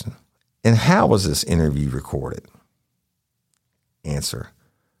 Question. And how was this interview recorded? Answer.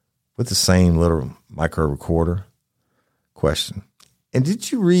 With the same little micro recorder. Question. And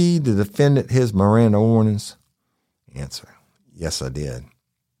did you read the defendant his Miranda warnings? Answer. Yes, I did.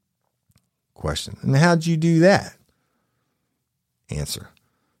 Question. And how'd you do that? Answer.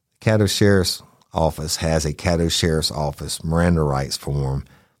 Caddo Sheriff's Office has a Caddo Sheriff's Office Miranda rights form,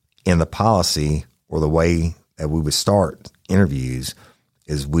 and the policy or the way that we would start interviews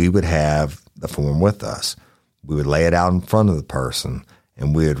is we would have the form with us. We would lay it out in front of the person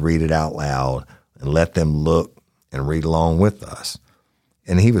and we would read it out loud and let them look and read along with us.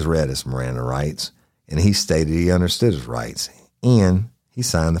 And he was read his Miranda rights, and he stated he understood his rights, and he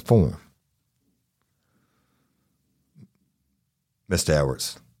signed the form. Mr.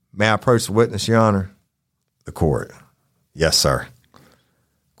 Edwards, may I approach the witness, Your Honor? The court. Yes, sir.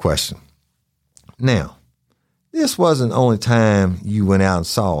 Question. Now, this wasn't the only time you went out and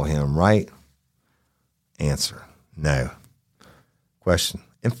saw him, right? Answer. No. Question.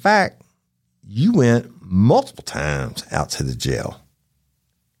 In fact, you went multiple times out to the jail.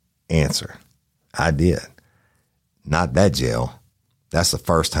 Answer. I did. Not that jail. That's the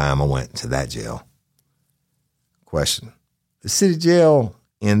first time I went to that jail. Question. The city jail,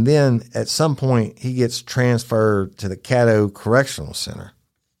 and then at some point he gets transferred to the Caddo Correctional Center.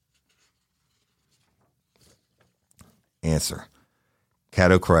 Answer.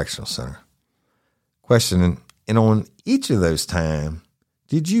 Caddo Correctional Center. Question. And on each of those times,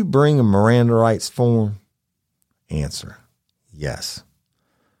 did you bring a Miranda rights form? Answer. Yes.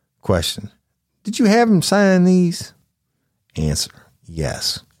 Question. Did you have him sign these? Answer.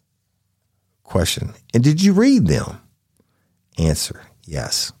 Yes. Question. And did you read them? Answer.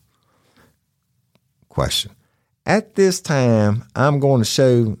 Yes. Question. At this time, I'm going to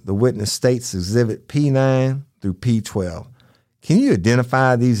show the witness states exhibit P9 through P12. Can you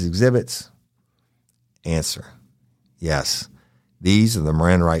identify these exhibits? Answer. Yes. These are the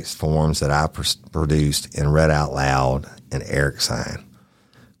Miranda rights forms that I produced and read out loud and Eric signed.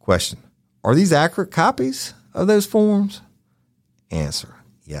 Question. Are these accurate copies of those forms? Answer.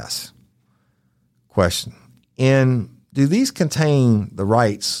 Yes. Question. And do these contain the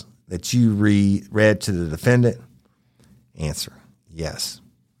rights that you read to the defendant? Answer. Yes.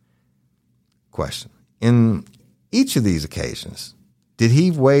 Question. In each of these occasions, did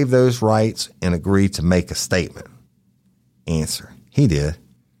he waive those rights and agree to make a statement? Answer. He did.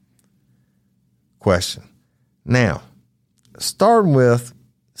 Question. Now, starting with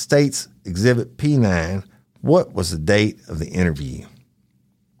State's Exhibit P9, what was the date of the interview?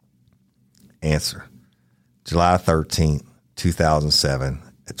 Answer. July 13th, 2007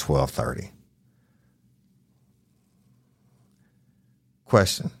 at 12:30.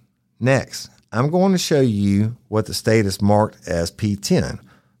 Question. Next, I'm going to show you what the state has marked as P10.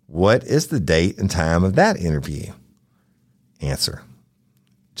 What is the date and time of that interview? Answer.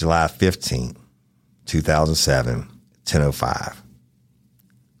 July 15th, 2007, 10:05.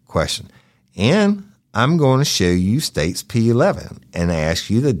 Question. And I'm going to show you State's P11 and ask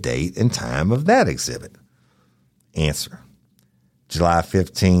you the date and time of that exhibit. Answer. July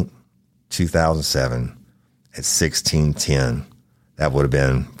 15th, 2007 at 16:10. That would have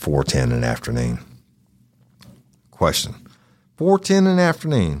been 4:10 in the afternoon. Question. 4:10 in the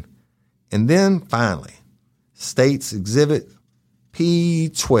afternoon. And then finally, State's Exhibit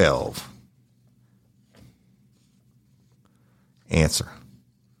P12. Answer.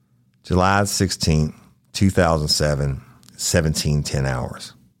 July 16th, 2007, 17:10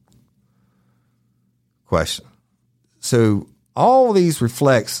 hours. Question. So all these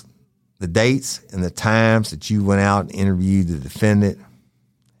reflects the dates and the times that you went out and interviewed the defendant?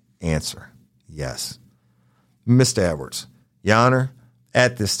 Answer. Yes. Mr. Edwards, Your Honor,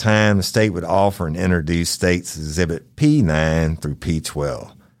 at this time, the state would offer and introduce State's Exhibit P9 through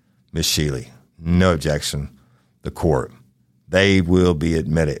P12. Ms. Shealy, no objection. The court, they will be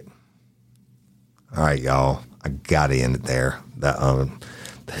admitted. All right, y'all, I got to end it there.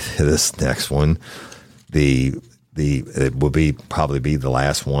 This next one, it will probably be the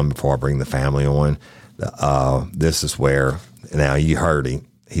last one before I bring the family on. This is where, now you heard him,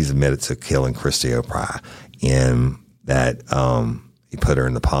 he's admitted to killing Christy O'Pry, and that he put her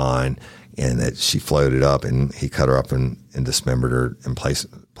in the pond, and that she floated up, and he cut her up and dismembered her and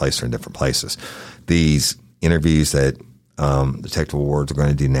placed her in different places. These interviews that Detective Ward's are going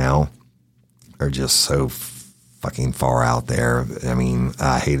to do now are just so fucking far out there. I mean,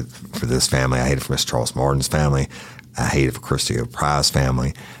 I hate it for this family. I hate it for Mr. Charles Martin's family. I hate it for Christy O'Price's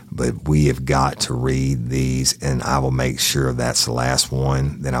family. But we have got to read these, and I will make sure that's the last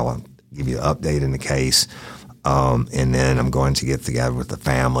one. Then I will give you an update in the case. And then I'm going to get together with the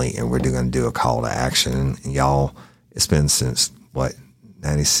family, and we're going to do a call to action. And y'all, it's been since,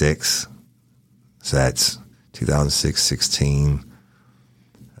 96? So that's 2006, 16.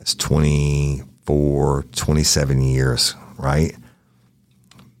 That's 27 years, right?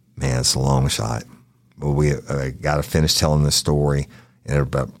 Man, it's a long shot. But we got to finish telling this story, and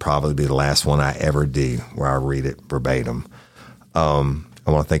it'll probably be the last one I ever do where I read it verbatim. I want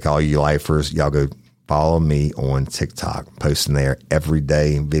to thank all you lifers. Y'all go follow me on TikTok. I'm posting there every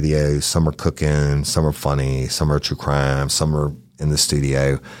day videos. Some are cooking, some are funny, some are true crime, some are in the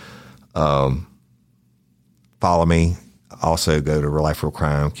studio. Follow me. Also, go to Real Life Real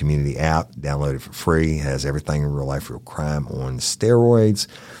Crime community app. Download it for free. It has everything in Real Life Real Crime on steroids.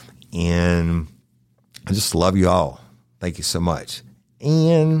 And I just love you all. Thank you so much.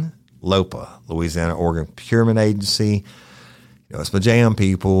 And LOPA, Louisiana Organ Procurement Agency. It's my jam,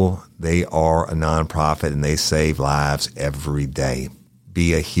 people. They are a nonprofit, and they save lives every day.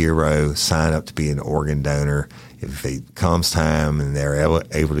 Be a hero. Sign up to be an organ donor. If it comes time and they're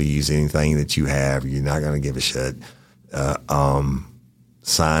able to use anything that you have, you're not going to give a shit.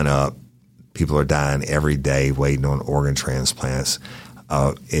 Sign up. People are dying every day waiting on organ transplants.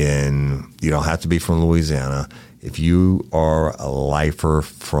 And you don't have to be from Louisiana. If you are a lifer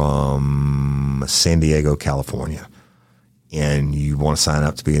from San Diego, California, and you want to sign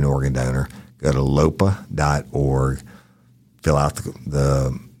up to be an organ donor, go to lopa.org, fill out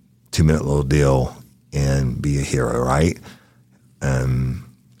the 2-minute little deal, and be a hero, right?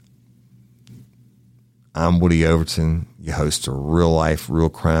 I'm Woody Overton, your host of Real Life, Real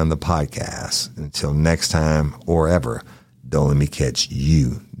Crime, the podcast. Until next time or ever, don't let me catch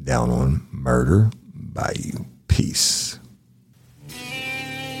you down on Murder Bayou. Peace.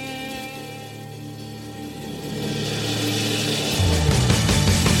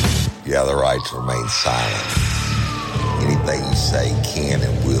 You have the right to remain silent. Anything you say can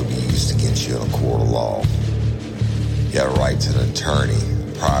and will be used against you in a court of law. You have a right to an attorney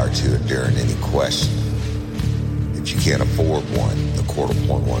prior to and during any question. If you can't afford one, the court will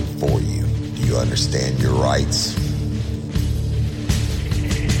appoint one for you. Do you understand your rights?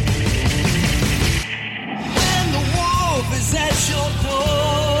 When the wolf is at your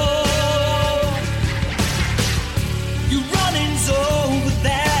door, your running's over,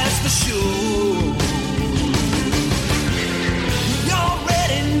 that's for sure. He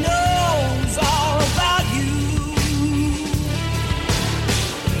already knows all about you.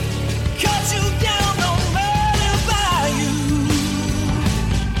 Cut you down on Murder Bayou.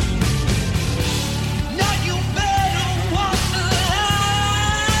 Now you better walk the line.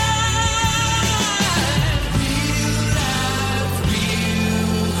 Real life,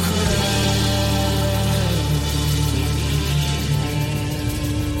 real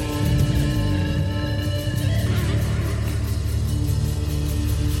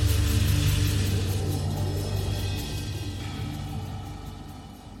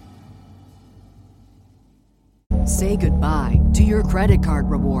Say goodbye to your credit card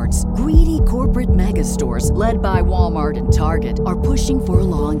rewards. Greedy corporate mega stores, led by Walmart and Target, are pushing for a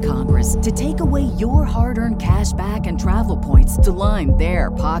law in Congress to take away your hard-earned cash back and travel points to line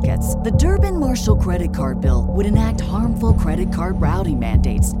their pockets. The Durbin-Marshall credit card bill would enact harmful credit card routing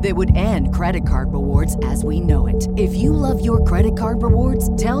mandates that would end credit card rewards as we know it. If you love your credit card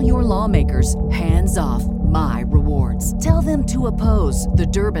rewards, tell your lawmakers, hands off my rewards. Tell them to oppose the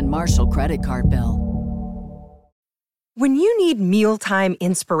Durbin-Marshall credit card bill. When you need mealtime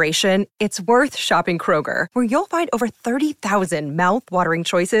inspiration, it's worth shopping Kroger, where you'll find over 30,000 mouth-watering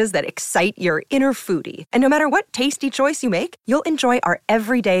choices that excite your inner foodie. And no matter what tasty choice you make, you'll enjoy our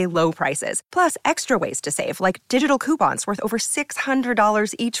everyday low prices, plus extra ways to save, like digital coupons worth over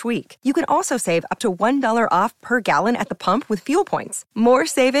 $600 each week. You can also save up to $1 off per gallon at the pump with fuel points. More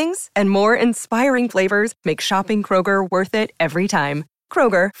savings and more inspiring flavors make shopping Kroger worth it every time.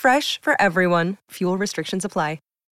 Kroger, fresh for everyone. Fuel restrictions apply.